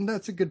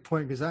 That's a good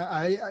point, because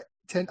I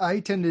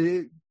tend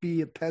to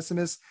be a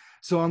pessimist.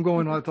 So I'm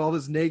going with all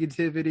this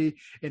negativity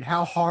and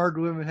how hard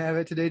women have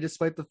it today,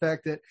 despite the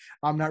fact that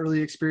I'm not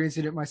really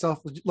experiencing it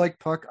myself. Like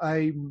Puck,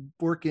 I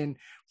work in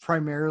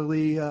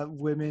primarily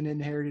women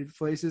inherited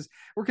places.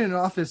 Working in an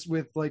office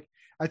with, like,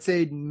 I'd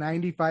say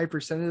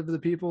 95% of the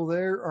people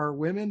there are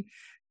women,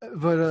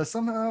 but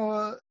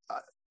somehow,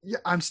 yeah,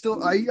 I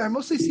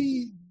mostly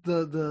see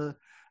the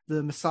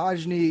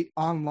misogyny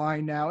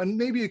online now, and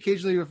maybe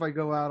occasionally if I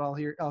go out,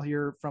 I'll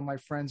hear from my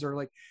friends, or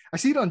like I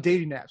see it on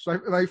dating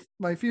apps.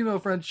 My female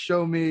friends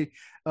show me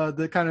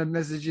the kind of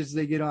messages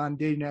they get on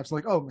dating apps,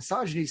 like, oh,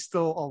 misogyny is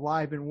still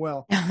alive and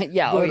well.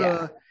 Yeah. But, oh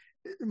yeah.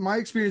 My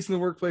experience in the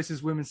workplace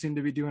is women seem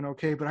to be doing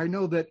okay, but I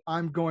know that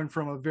I'm going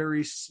from a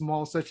very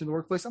small section of the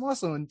workplace. I'm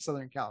also in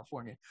Southern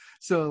California,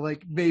 so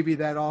like maybe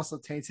that also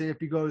taints it.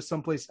 If you go to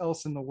someplace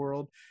else in the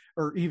world,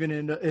 or even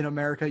in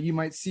America, you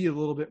might see a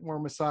little bit more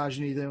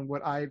misogyny than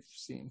what I've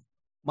seen.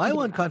 My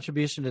one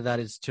contribution to that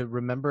is to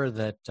remember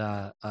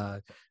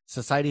that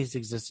societies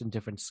exist in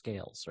different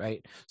scales,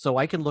 right? So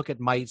I can look at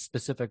my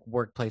specific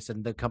workplace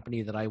and the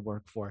company that I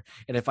work for,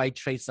 and if I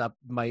trace up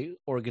my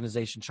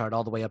organization chart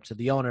all the way up to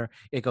the owner,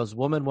 it goes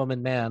woman,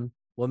 woman, man,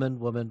 woman,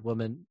 woman,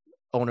 woman,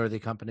 owner of the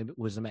company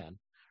was a man.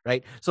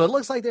 Right. So it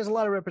looks like there's a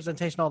lot of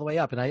representation all the way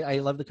up. And I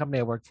love the company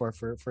I work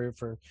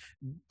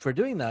for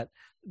doing that.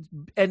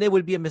 And it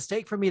would be a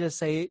mistake for me to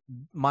say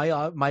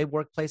my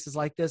workplace is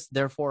like this,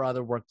 therefore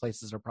other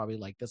workplaces are probably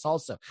like this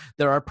also.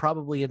 There are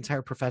probably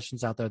entire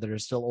professions out there that are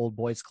still old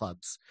boys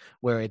clubs,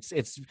 where it's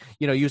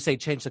you say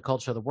change the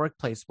culture of the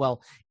workplace.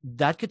 Well,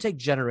 that could take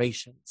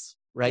generations.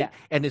 Right. Yeah.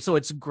 And so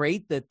it's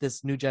great that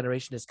this new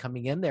generation is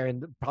coming in there.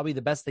 And probably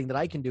the best thing that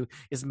I can do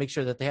is make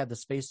sure that they have the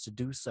space to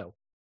do so.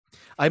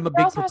 I'm a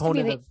big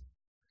proponent of.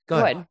 Go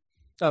ahead.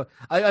 Oh,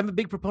 I'm a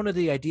big proponent of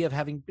the idea of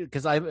having,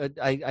 because I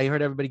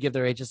heard everybody give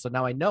their ages, so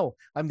now I know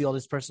I'm the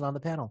oldest person on the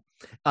panel.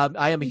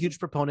 I am a huge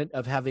proponent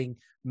of having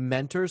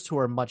mentors who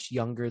are much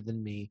younger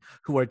than me,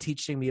 who are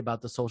teaching me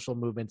about the social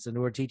movements and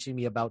who are teaching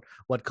me about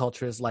what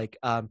culture is like.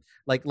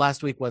 Like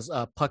last week was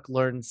Puck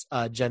learns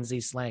Gen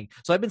Z slang,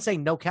 so I've been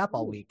saying no cap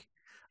all week.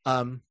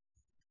 Have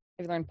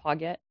you learned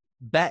Pog yet?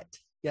 Bet.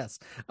 Yes.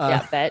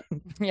 Bet.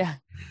 Yeah.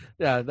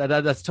 Yeah.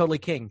 That's totally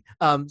king.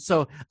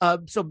 So,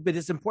 but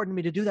it's important to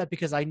me to do that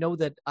because I know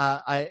that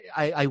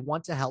I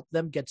want to help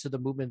them get to the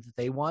movement that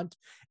they want,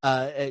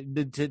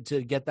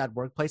 to get that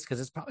workplace, because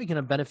it's probably going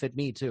to benefit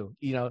me too.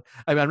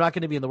 I'm not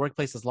going to be in the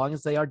workplace as long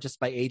as they are, just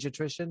by age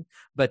attrition.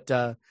 But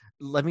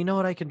let me know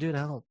what I can do to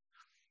help.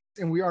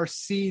 And we are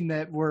seeing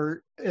that we're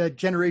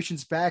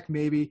generations back,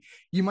 maybe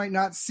you might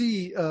not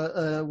see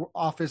a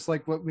office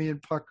like what me and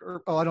Puck,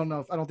 I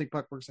don't think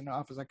Puck works in an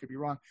office, I could be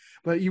wrong,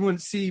 but you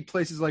wouldn't see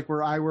places like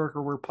where I work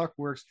or where Puck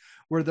works,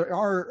 where there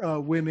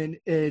are women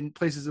in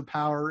places of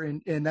power,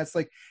 and that's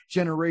like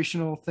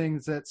generational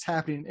things that's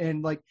happening.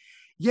 And like,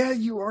 yeah,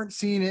 you aren't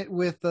seeing it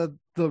with the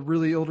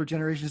really older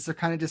generations. They're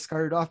kind of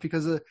discarded off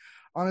because of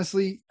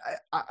honestly,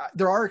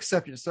 there are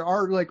exceptions. There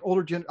are like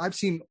I've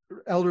seen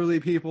elderly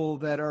people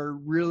that are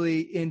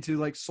really into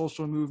like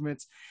social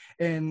movements,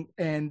 and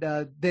then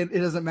it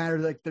doesn't matter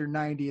like they're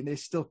 90 and they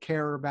still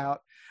care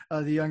about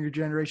the younger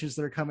generations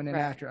that are coming in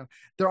after them.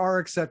 There are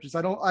exceptions.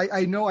 I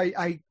know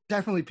I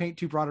definitely paint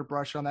too broad a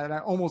brush on that, and I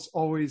almost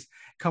always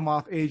come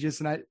off ageist.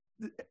 And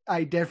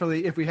I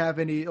definitely, if we have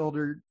any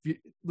older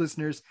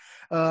listeners,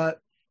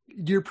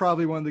 you're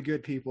probably one of the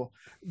good people,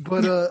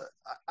 but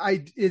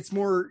it's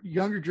more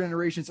younger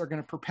generations are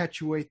going to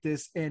perpetuate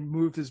this and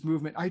move this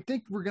movement. I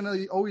think we're going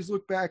to always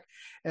look back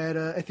at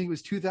I think it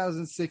was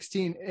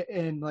 2016,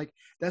 and like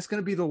that's going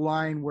to be the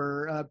line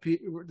where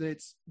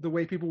it's the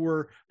way people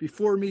were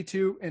before Me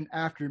Too and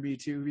after Me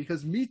Too,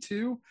 because Me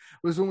Too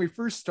was when we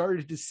first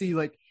started to see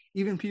like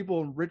even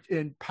people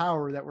in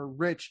power that were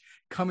rich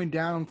coming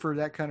down for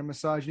that kind of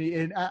misogyny.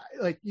 And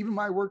like even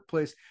my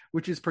workplace,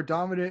 which is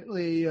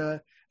predominantly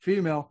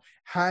female,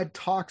 had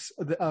talks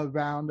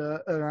around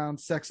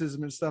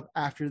sexism and stuff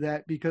after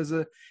that, because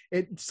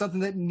it's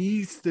something that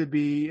needs to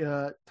be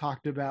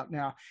talked about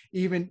now.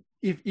 Even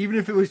if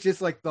it was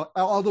just like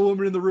all the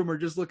women in the room are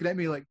just looking at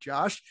me like,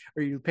 Josh,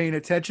 are you paying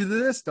attention to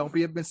this? Don't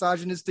be a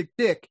misogynistic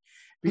dick.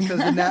 Because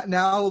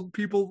now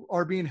people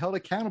are being held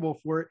accountable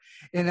for it,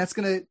 and that's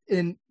gonna.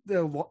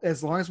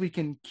 As long as we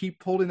can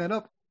keep holding that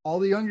up, all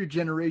the younger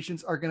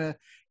generations are gonna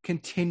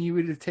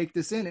continue to take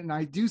this in. And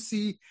I do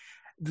see,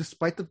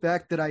 despite the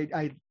fact that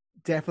I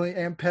definitely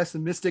am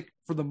pessimistic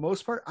for the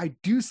most part, I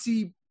do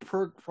see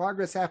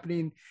progress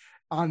happening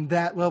on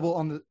that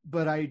level.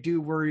 But I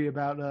do worry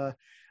about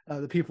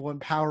the people in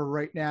power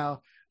right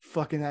now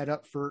fucking that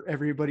up for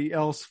everybody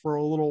else for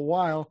a little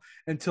while,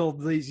 until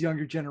these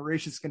younger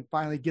generations can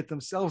finally get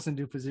themselves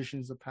into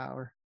positions of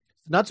power.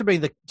 Not to bring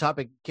the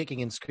topic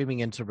kicking and screaming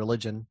into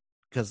religion,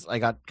 because I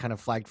got kind of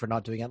flagged for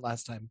not doing it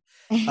last time.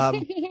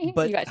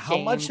 But how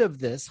much of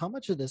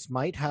this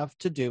might have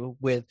to do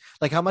with,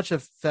 like, how much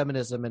of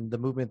feminism and the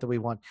movement that we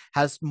want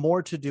has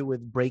more to do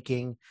with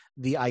breaking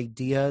the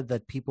idea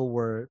that people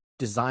were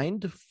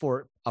designed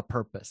for a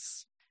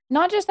purpose?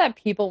 Not just that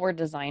people were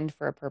designed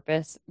for a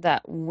purpose,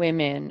 that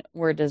women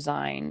were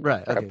designed for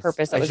a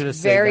purpose that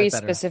was very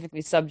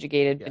specifically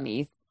subjugated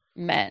beneath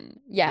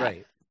men. Yeah.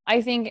 Right.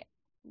 I think,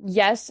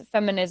 yes,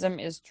 feminism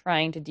is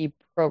trying to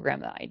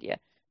deprogram that idea,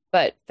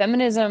 but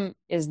feminism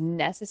is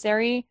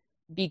necessary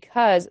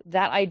because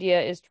that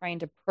idea is trying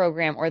to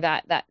program, or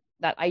that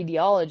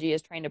ideology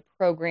is trying to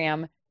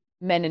program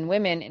men and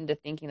women into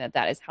thinking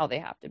that is how they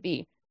have to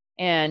be.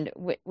 And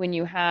when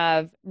you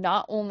have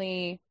not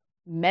only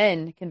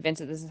men convinced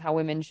that this is how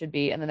women should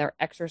be, and then they're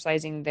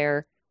exercising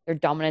their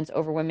dominance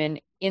over women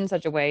in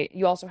such a way,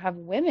 you also have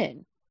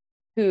women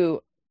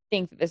who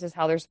think that this is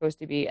how they're supposed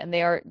to be, and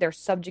they're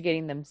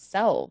subjugating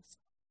themselves,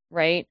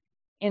 right?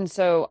 And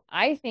so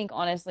I think,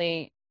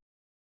 honestly,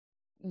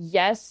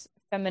 yes,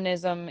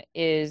 feminism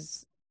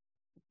is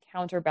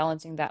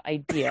counterbalancing that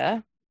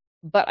idea,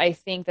 but I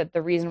think that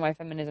the reason why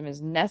feminism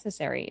is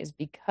necessary is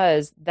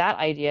because that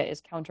idea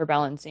is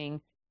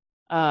counterbalancing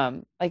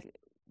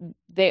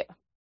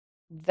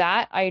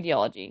that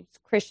ideology,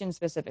 Christian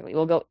specifically,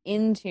 will go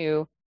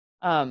into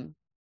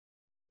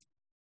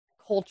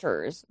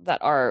cultures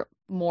that are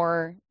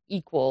more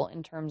equal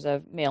in terms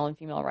of male and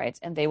female rights,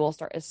 and they will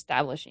start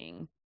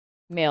establishing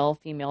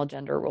male-female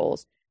gender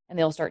roles, and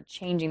they'll start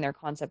changing their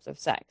concepts of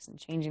sex and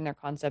changing their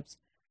concepts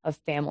of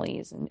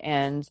families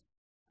and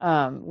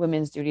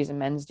women's duties and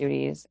men's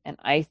duties. And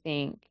I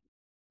think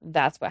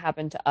that's what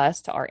happened to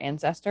us, to our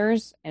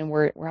ancestors, and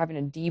we're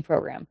having to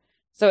deprogram.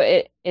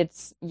 So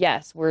it's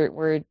yes,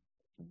 we're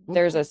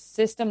there's a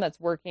system that's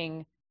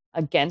working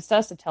against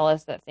us to tell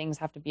us that things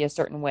have to be a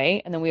certain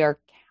way, and then we are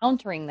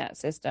countering that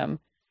system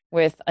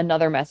with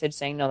another message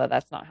saying, no,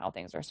 that's not how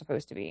things are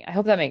supposed to be. I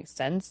hope that makes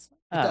sense.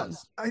 It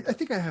does. I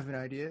think I have an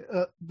idea,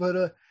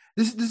 but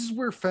this is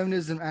where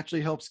feminism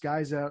actually helps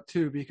guys out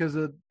too, because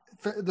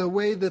the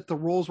way that the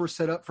roles were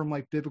set up from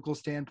like biblical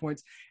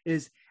standpoints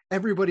is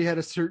everybody had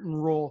a certain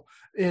role,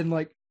 and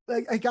like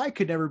a guy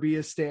could never be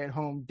a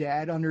stay-at-home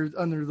dad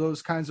under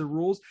those kinds of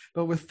rules.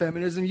 But with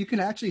feminism, you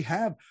can actually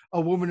have a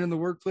woman in the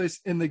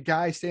workplace and the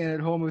guy staying at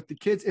home with the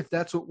kids if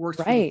that's what works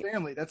for the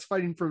family. That's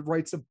fighting for the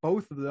rights of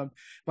both of them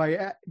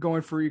by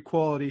going for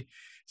equality.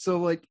 So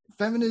like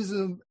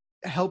feminism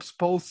helps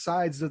both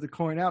sides of the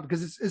coin out,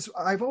 because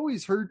I've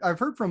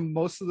heard from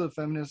most of the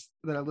feminists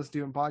that I listen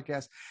to in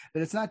podcasts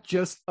that it's not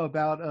just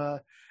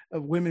about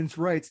women's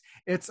rights,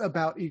 it's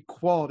about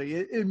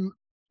equality.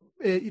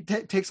 It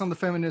takes on the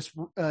feminist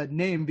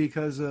name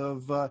because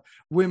of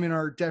women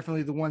are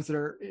definitely the ones that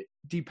are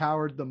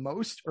depowered the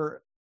most,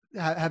 or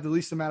have the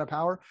least amount of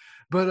power.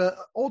 But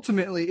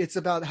ultimately, it's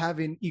about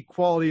having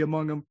equality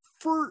among them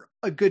for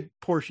a good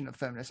portion of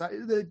feminists. I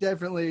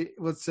definitely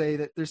would say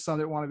that there's some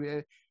that want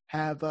to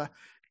have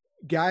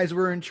guys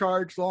were in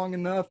charge long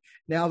enough.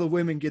 Now the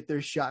women get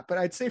their shot. But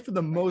I'd say for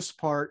the most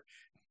part,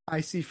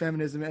 I see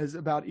feminism as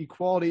about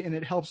equality, and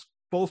it helps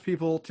both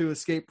people to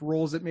escape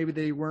roles that maybe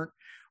they weren't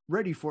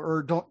ready for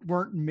or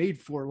weren't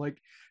made for.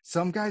 Like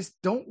some guys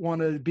don't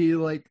want to be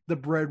like the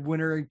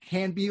breadwinner and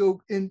can be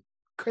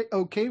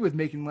okay with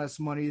making less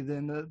money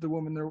than the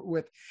woman they're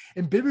with.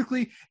 And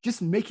biblically,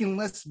 just making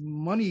less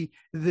money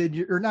than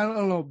you, or not, I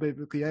don't know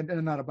biblically,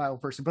 I'm not a Bible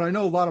person, but I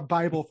know a lot of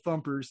Bible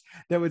thumpers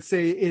that would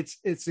say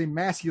it's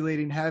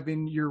emasculating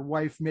having your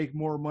wife make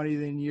more money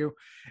than you,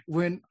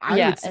 when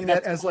I would see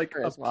that as like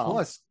a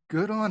plus.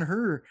 Good on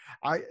her.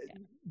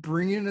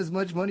 Bring in as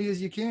much money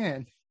as you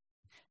can.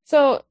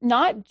 So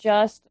not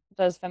just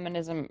does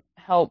feminism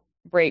help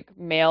break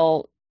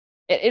male,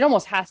 it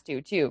almost has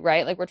to too,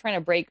 right? Like we're trying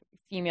to break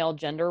female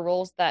gender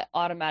roles, that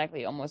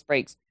automatically almost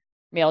breaks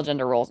male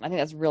gender roles. And I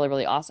think that's really,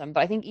 really awesome.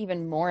 But I think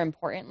even more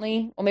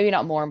importantly, well, maybe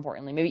not more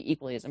importantly, maybe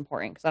equally as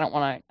important, because I don't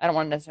want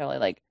to necessarily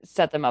like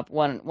set them up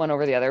one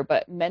over the other,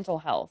 but mental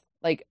health.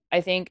 Like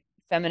I think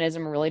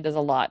feminism really does a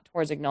lot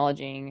towards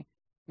acknowledging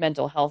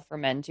mental health for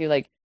men too.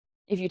 Like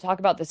if you talk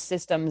about the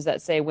systems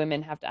that say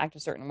women have to act a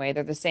certain way,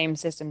 they're the same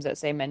systems that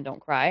say men don't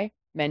cry,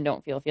 men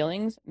don't feel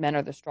feelings, men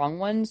are the strong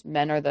ones,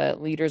 men are the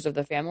leaders of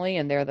the family,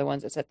 and they're the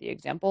ones that set the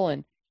example,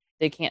 and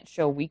they can't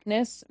show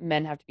weakness.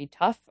 Men have to be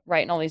tough,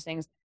 right? And all these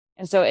things.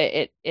 And so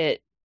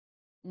it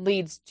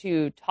leads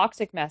to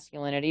toxic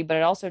masculinity, but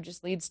it also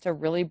just leads to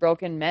really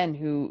broken men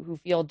who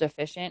feel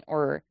deficient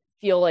or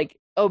feel like,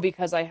 oh,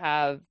 because I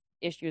have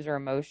issues or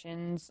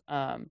emotions,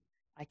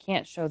 I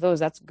can't show those.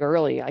 That's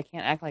girly. I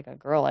can't act like a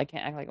girl. I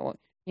can't act like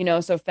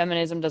a, so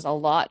feminism does a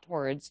lot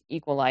towards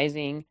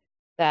equalizing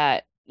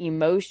that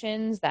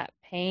emotions, that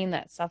pain,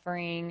 that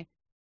suffering,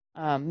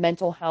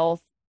 mental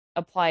health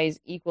applies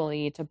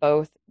equally to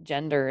both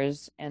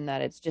genders, and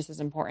that it's just as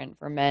important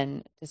for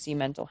men to see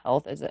mental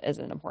health as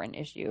an important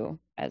issue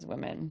as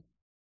women.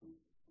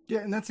 Yeah,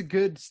 and that's a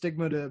good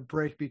stigma to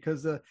break,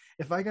 because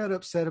if I got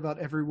upset about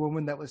every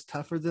woman that was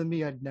tougher than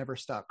me, I'd never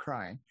stop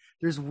crying.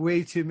 There's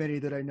way too many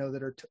that I know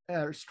that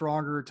are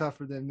stronger or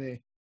tougher than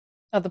me.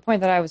 The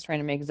point that I was trying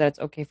to make is that it's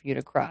okay for you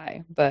to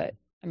cry, but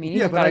I mean, you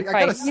don't gotta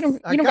cry. You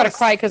don't gotta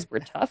cry because we're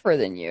tougher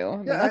than you. I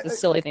mean, that's a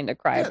silly thing to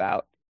cry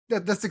about.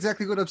 That's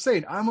exactly what I'm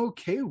saying. I'm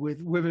okay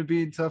with women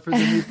being tougher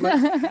than me,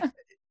 but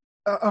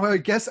I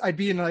guess I'd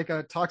be in like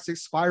a toxic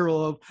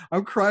spiral of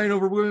I'm crying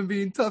over women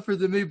being tougher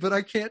than me, but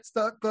I can't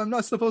stop. But I'm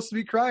not supposed to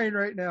be crying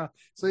right now.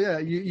 So yeah,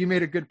 you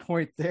made a good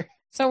point there.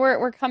 So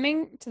we're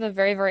coming to the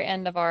very, very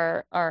end of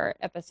our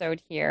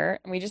episode here,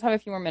 and we just have a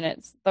few more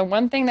minutes. The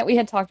one thing that we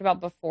had talked about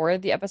before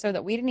the episode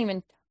that we didn't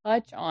even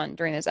touch on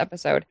during this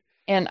episode,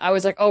 and I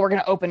was like, oh, we're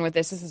going to open with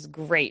this. This is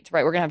great,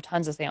 right? We're going to have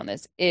tons to say on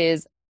this,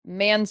 is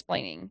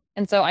mansplaining.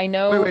 And so I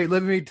know. Wait,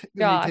 let me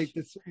take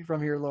this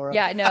from here, Laura.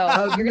 Yeah,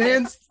 no. You're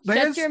gonna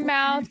shut your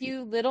mouth,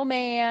 you little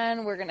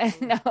man. We're going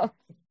to, no.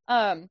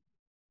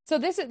 So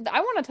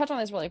I want to touch on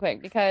this really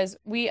quick, because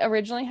we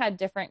originally had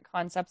different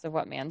concepts of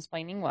what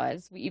mansplaining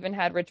was. We even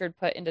had Richard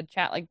put into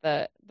chat like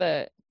the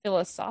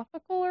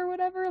philosophical or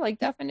whatever, like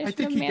definition. I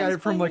think he got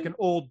it from like an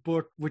old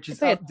book, which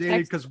is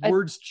outdated because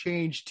words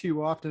change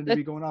too often to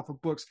be going off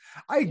of books.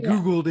 I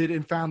Googled it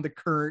and found the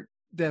current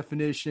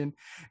definition,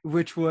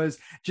 which was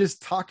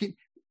just talking.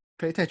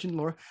 Pay attention,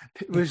 Laura.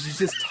 It was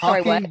just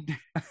talking. Sorry,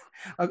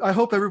 I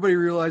hope everybody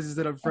realizes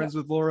that I'm friends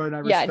with Laura and I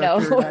respect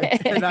her,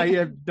 and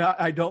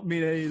I don't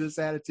mean any of this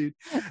attitude,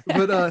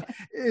 but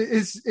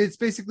it's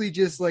basically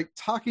just like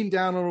talking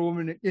down on a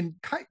woman, and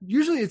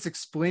usually it's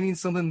explaining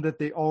something that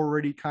they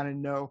already kind of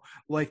know,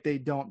 like they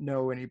don't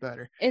know any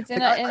better. It's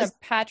in a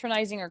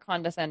patronizing or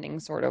condescending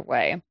sort of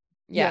way.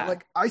 Yeah,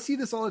 like I see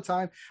this all the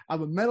time.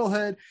 I'm a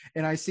metalhead,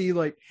 and I see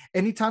like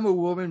anytime a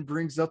woman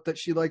brings up that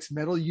she likes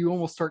metal, you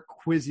almost start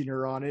quizzing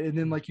her on it, and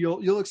then like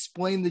you'll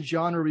explain the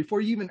genre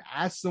before you even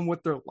ask them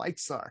what their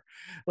likes are.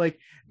 Like,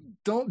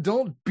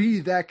 don't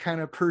be that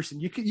kind of person.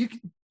 You can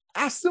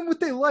ask them what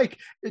they like.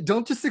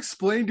 Don't just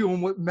explain to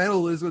them what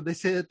metal is when they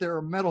say that they're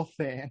a metal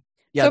fan.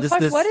 Yeah,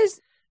 so what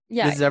is?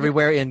 Yeah, this is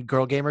everywhere in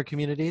girl gamer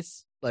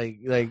communities. So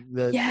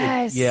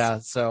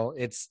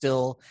it's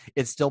still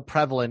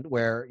prevalent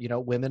where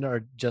women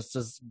are just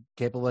as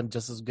capable and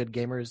just as good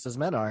gamers as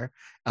men are,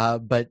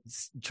 but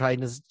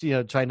trying to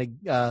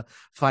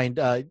find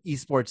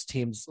esports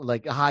teams,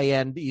 like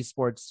high-end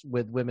esports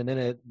with women in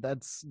it,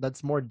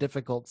 that's more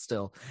difficult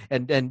still,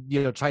 and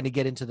trying to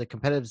get into the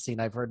competitive scene.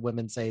 I've heard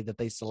women say that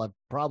they still have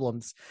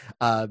problems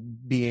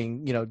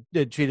being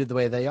treated the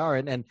way they are,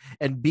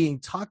 and being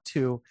talked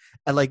to,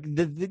 and like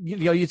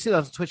you see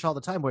that on Twitch all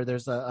the time, where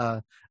there's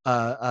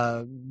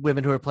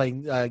women who are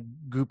playing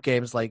group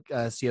games like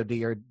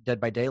COD or Dead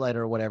by Daylight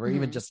or whatever,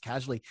 even just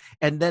casually,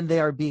 and then they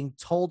are being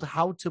told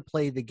how to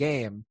play the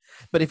game.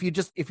 But if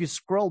you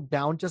scroll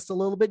down just a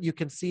little bit, you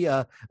can see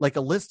a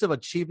list of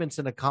achievements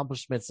and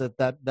accomplishments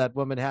that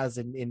woman has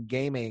in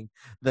gaming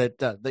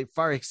that they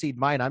far exceed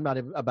mine. I'm not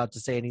about to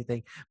say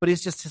anything, but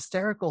it's just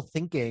hysterical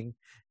thinking.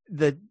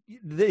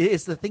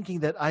 It's the thinking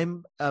that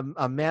I'm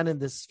a man in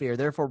this sphere.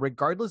 Therefore,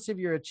 regardless of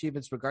your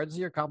achievements, regardless of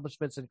your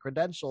accomplishments and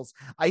credentials,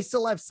 I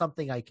still have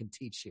something I can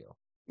teach you.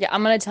 Yeah,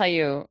 I'm going to tell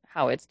you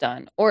how it's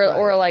done.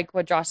 Or like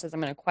what Josh says,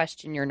 I'm going to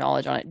question your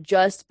knowledge on it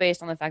just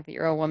based on the fact that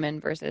you're a woman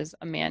versus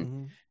a man.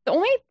 Mm-hmm. The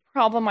only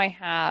problem I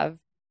have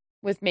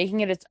with making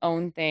it its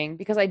own thing,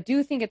 because I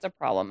do think it's a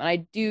problem and I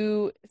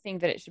do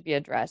think that it should be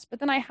addressed. But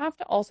then I have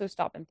to also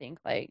stop and think,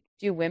 like,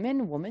 do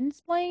women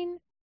womansplain?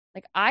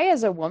 Like, I,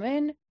 as a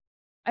woman,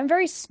 I'm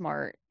very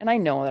smart and I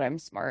know that I'm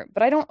smart,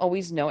 but I don't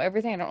always know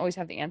everything. I don't always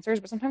have the answers,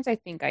 but sometimes I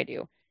think I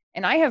do.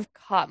 And I have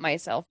caught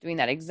myself doing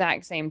that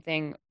exact same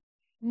thing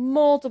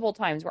multiple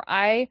times where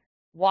I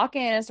walk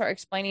in and start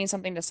explaining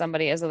something to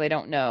somebody as though they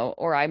don't know,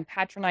 or I'm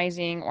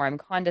patronizing or I'm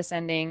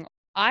condescending.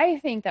 I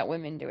think that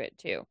women do it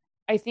too.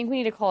 I think we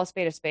need to call a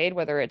spade,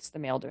 whether it's the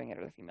male doing it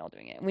or the female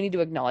doing it. We need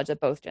to acknowledge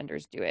that both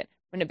genders do it.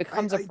 When it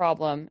becomes a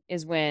problem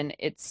is when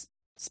it's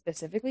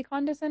specifically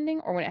condescending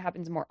or when it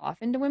happens more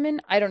often to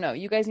women. I don't know.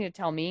 You guys need to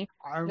tell me.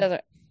 I'm going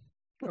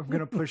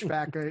to push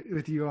back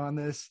with you on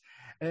this.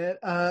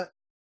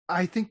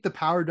 I think the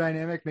power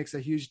dynamic makes a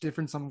huge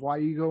difference on why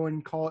you go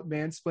and call it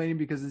mansplaining,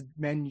 because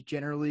men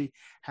generally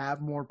have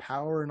more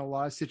power in a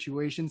lot of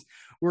situations,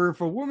 where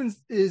if a woman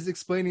is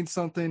explaining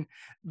something,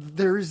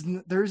 there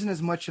isn't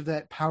as much of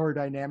that power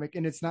dynamic,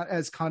 and it's not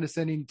as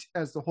condescending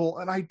as the whole.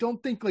 And I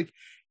don't think like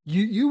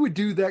you would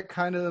do that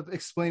kind of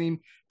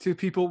explaining to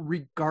people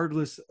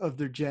regardless of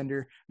their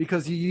gender,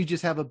 because you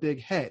just have a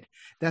big head.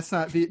 That's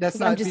not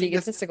I'm just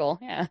egotistical.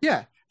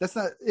 Yeah. That's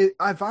not it.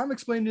 If I'm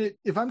explaining it,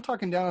 if I'm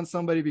talking down on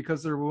somebody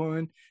because they're a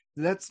woman,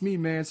 that's me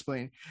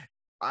mansplaining.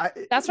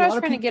 That's what I was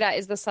trying to get at,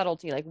 is the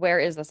subtlety. Like, where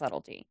is the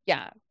subtlety?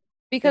 Yeah.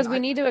 Because we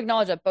need to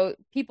acknowledge that both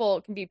people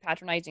can be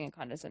patronizing and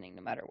condescending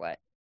no matter what.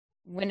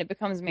 When it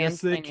becomes mansplaining,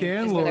 yes, they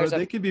can, Laura.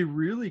 They can be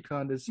really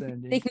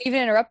condescending. They can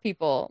even interrupt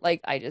people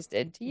like I just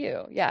did to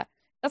you. Yeah.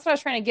 That's what I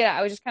was trying to get at.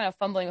 I was just kind of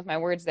fumbling with my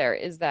words there,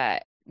 is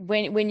that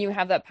when you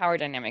have that power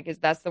dynamic,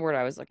 that's the word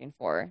I was looking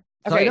for.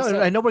 Okay,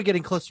 I know we're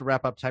getting close to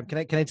wrap up time. Can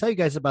I tell you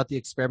guys about the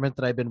experiment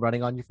that I've been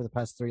running on you for the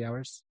past 3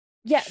 hours?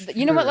 Yeah,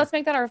 you know what? Let's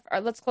make that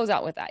our let's close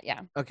out with that. Yeah.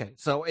 Okay,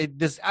 so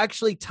this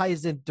actually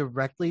ties in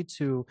directly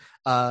to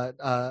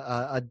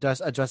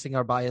addressing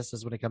our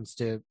biases when it comes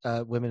to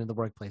women in the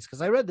workplace.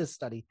 Because I read this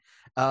study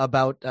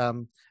about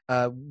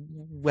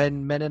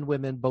when men and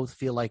women both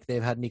feel like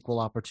they've had an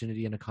equal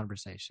opportunity in a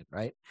conversation,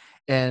 right?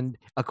 And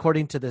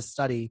according to this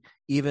study,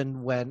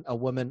 even when a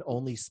woman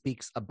only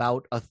speaks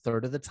about a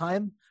third of the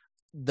time,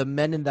 the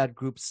men in that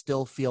group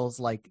still feels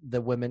like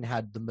the women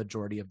had the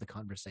majority of the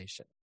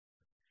conversation.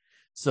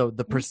 So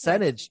the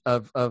percentage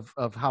of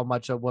how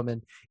much a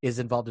woman is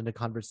involved in a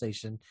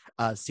conversation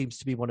seems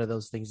to be one of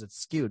those things that's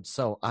skewed.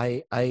 So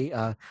I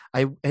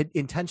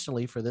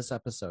intentionally for this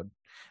episode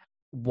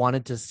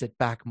wanted to sit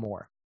back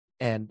more.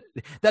 And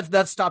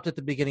that stopped at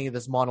the beginning of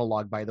this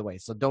monologue, by the way.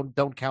 So don't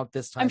count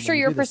this time. I'm sure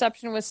your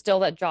perception was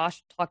still that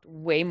Josh talked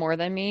way more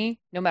than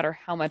me, no matter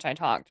how much I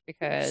talked.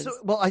 Because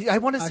I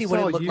want to see what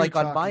it looked like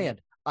on my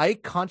end. I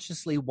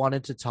consciously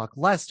wanted to talk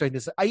less during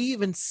this. I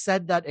even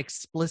said that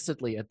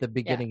explicitly at the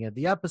beginning of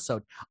the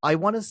episode. I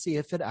want to see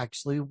if it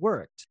actually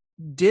worked.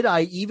 Did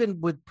I, even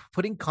with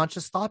putting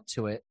conscious thought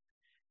to it,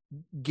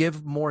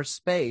 give more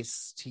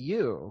space to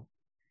you?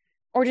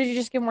 Or did you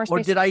just give more space?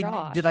 Or did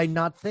I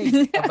not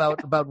think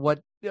about what,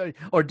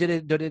 or did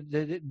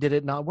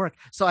it not work?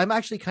 So I'm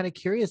actually kind of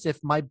curious if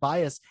my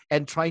bias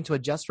and trying to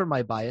adjust for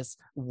my bias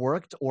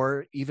worked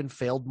or even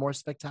failed more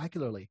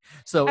spectacularly.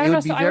 So it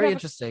would be very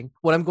interesting.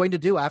 What I'm going to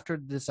do after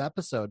this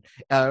episode,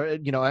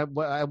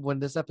 when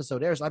this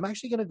episode airs, I'm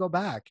actually going to go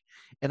back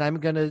and I'm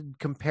going to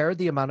compare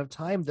the amount of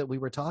time that we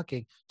were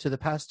talking to the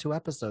past 2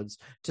 episodes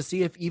to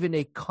see if even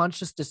a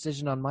conscious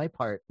decision on my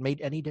part made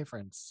any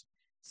difference.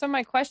 So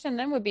my question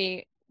then would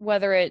be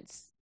whether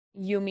it's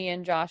you, me,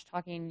 and Josh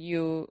talking,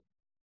 you,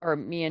 or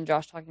me and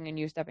Josh talking and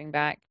you stepping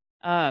back.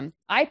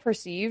 I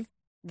perceive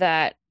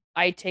that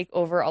I take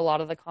over a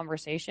lot of the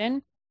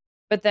conversation,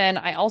 but then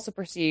I also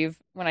perceive,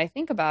 when I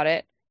think about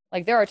it,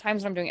 like there are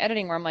times when I'm doing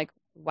editing where I'm like,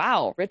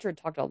 wow, Richard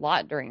talked a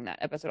lot during that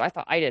episode. I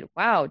thought I did.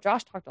 Wow,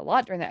 Josh talked a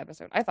lot during that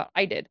episode. I thought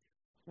I did.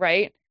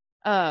 Right.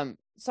 So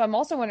I'm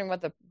also wondering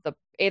what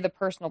the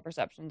personal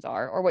perceptions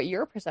are, or what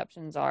your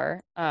perceptions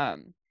are.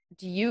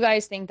 Do you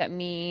guys think that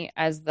me,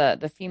 as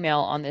the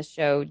female on this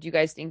show, do you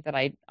guys think that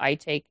I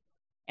take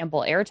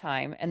ample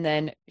airtime? And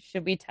then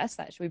should we test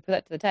that? Should we put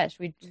that to the test?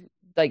 Should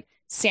we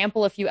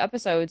sample a few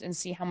episodes and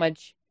see how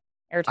much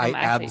airtime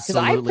actually? Because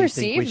I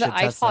perceive that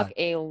I talk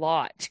a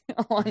lot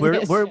on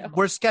this show.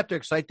 We're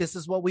skeptics, right? This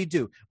is what we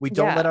do. We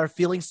don't let our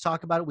feelings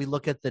talk about it. We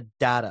look at the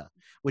data,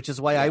 which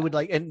is why I would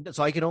like, and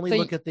so I can only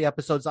look at the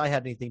episodes I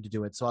had anything to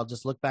do with. So I'll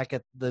just look back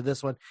at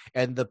this one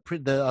and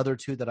the other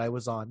 2 that I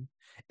was on.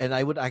 And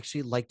I would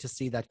actually like to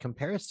see that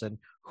comparison.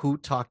 Who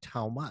talked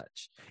how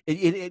much?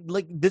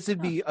 This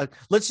would be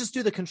let's just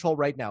do the control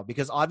right now,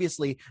 because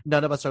obviously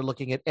none of us are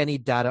looking at any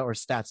data or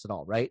stats at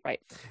all, right? Right.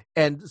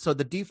 And so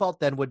the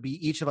default then would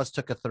be each of us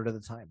took a third of the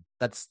time.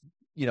 That's,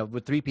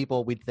 with 3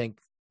 people, we'd think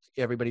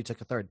everybody took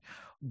a third.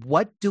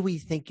 What do we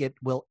think it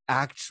will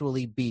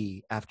actually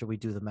be after we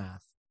do the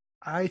math?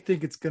 I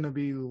think it's going to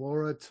be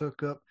Laura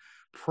took up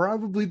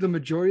probably the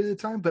majority of the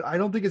time, but I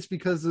don't think it's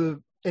because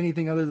of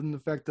anything other than the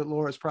fact that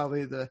Laura is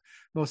probably the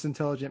most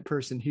intelligent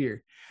person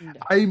here. No,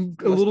 I'm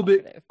a little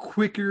bit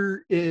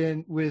quicker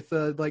in with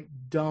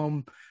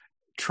dumb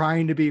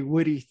trying to be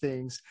witty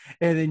things,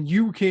 and then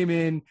you came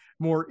in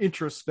more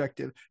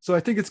introspective. So I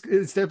think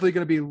it's definitely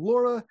going to be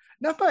Laura,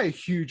 not by a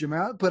huge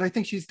amount, but I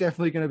think she's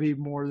definitely going to be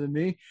more than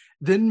me,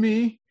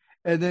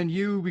 and then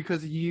you,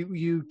 because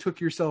you took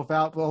yourself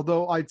out.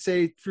 Although I'd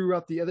say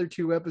throughout the other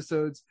 2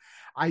 episodes,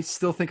 I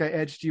still think I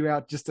edged you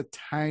out just a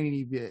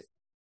tiny bit.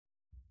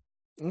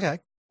 Okay,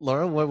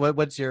 Laura,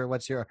 what's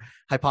your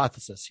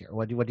hypothesis here?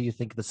 What do you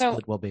think the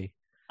split will be?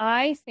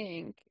 I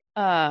think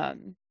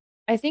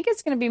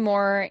it's going to be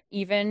more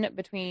even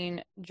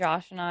between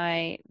Josh and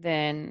I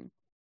than,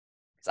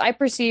 because I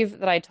perceive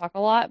that I talk a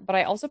lot, but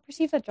I also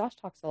perceive that Josh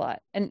talks a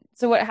lot. And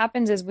so what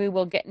happens is we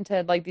will get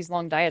into like these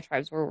long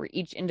diatribes where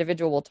each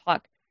individual will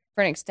talk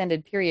for an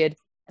extended period,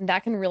 and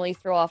that can really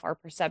throw off our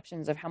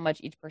perceptions of how much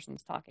each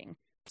person's talking.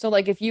 So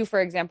like if you, for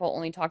example,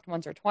 only talked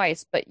once or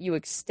twice, but you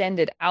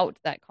extended out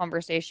that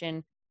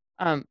conversation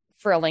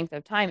for a length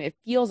of time, it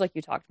feels like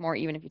you talked more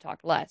even if you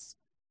talked less.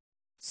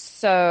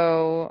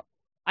 So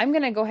I'm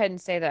going to go ahead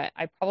and say that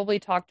I probably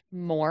talked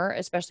more,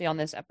 especially on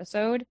this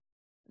episode,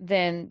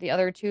 than the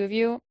other 2 of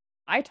you.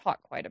 I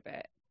talk quite a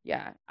bit.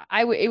 Yeah.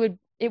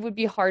 It would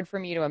be hard for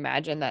me to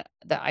imagine that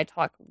I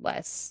talk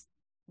less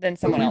than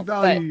someone else.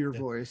 Value your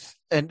voice.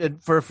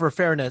 And for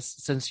fairness,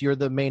 since you're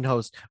the main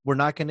host, we're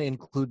not going to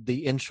include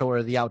the intro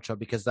or the outro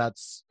because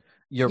that's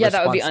your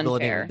responsibility. That would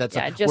be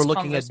unfair. We're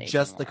looking at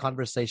just the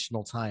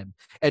conversational time,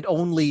 and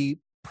only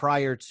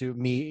prior to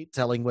me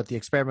telling what the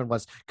experiment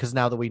was, because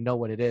now that we know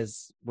what it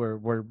is,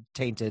 we're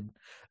tainted.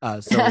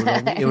 So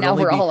now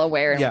we're all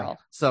aware. And yeah.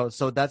 So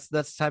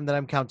that's time that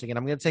I'm counting, and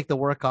I'm going to take the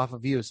work off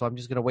of you. So I'm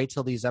just going to wait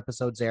till these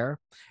episodes air,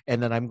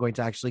 and then I'm going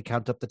to actually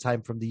count up the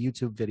time from the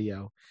YouTube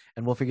video,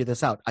 and we'll figure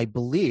this out. I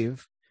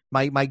believe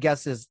my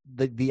guess is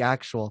the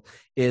actual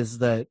is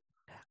that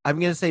I'm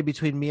going to say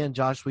between me and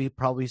Josh, we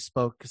probably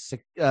spoke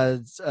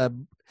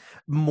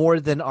more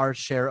than our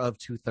share of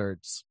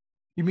 2/3.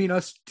 You mean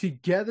us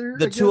together?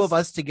 The 2 of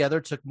us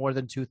together took more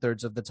than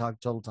 2/3 of the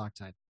total talk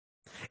time.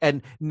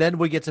 And then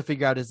we get to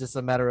figure out, is this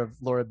a matter of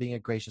Laura being a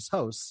gracious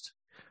host?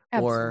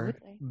 Absolutely. Or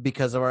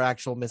because of our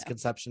actual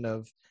misconception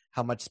of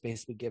how much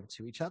space we give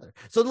to each other?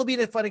 So it'll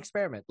be a fun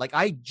experiment. Like,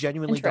 I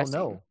genuinely don't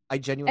know.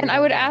 I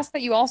would ask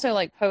that you also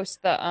like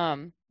post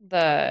the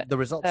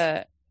results.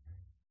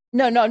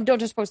 No, don't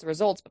just post the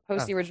results, but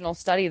post the original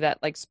study that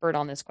like spurred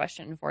on this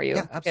question for you.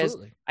 Yeah,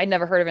 absolutely. Because I'd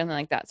never heard of anything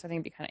like that. So I think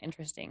it'd be kind of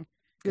interesting.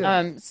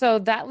 Yeah. So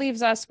that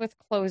leaves us with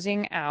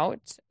closing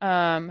out.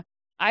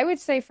 I would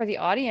say for the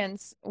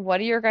audience, what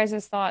are your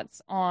guys'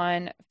 thoughts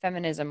on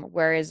feminism?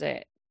 Where is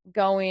it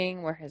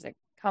going? Where has it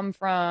come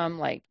from?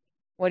 Like,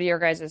 what are your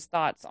guys'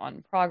 thoughts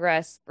on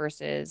progress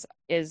versus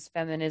is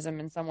feminism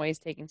in some ways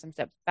taking some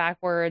steps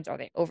backwards? Are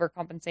they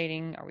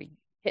overcompensating? Are we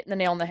hitting the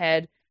nail on the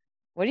head?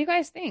 What do you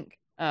guys think?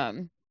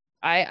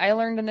 I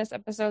learned in this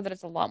episode that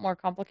it's a lot more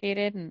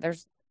complicated, and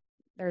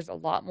there's a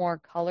lot more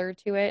color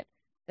to it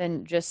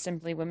than just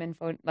simply women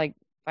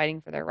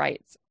fighting for their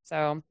rights.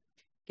 So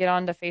get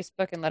on to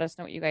Facebook and let us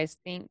know what you guys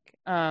think.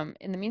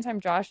 In the meantime,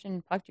 Josh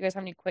and Puck, do you guys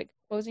have any quick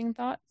closing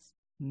thoughts?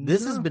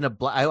 This has been a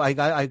I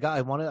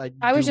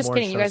was just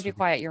kidding. You guys be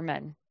quiet. You're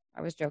men.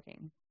 I was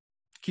joking.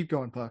 Keep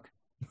going, Puck.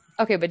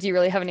 Okay, but do you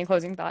really have any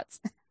closing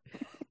thoughts?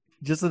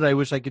 Just that I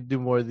wish I could do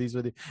more of these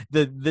with you.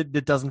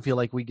 That doesn't feel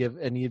like we give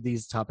any of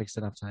these topics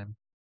enough time.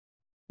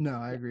 No,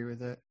 I agree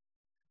with it.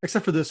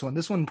 Except for this one.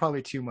 This one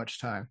probably too much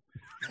time.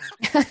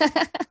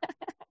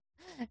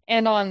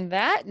 And on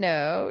that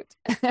note,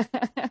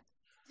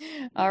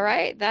 all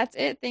right, that's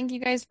it. Thank you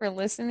guys for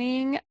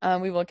listening.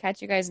 We will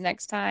catch you guys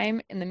next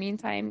time. In the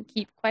meantime,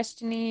 keep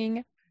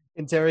questioning.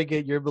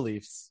 Interrogate your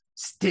beliefs.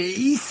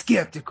 Stay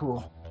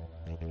skeptical.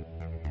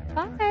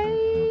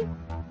 Bye.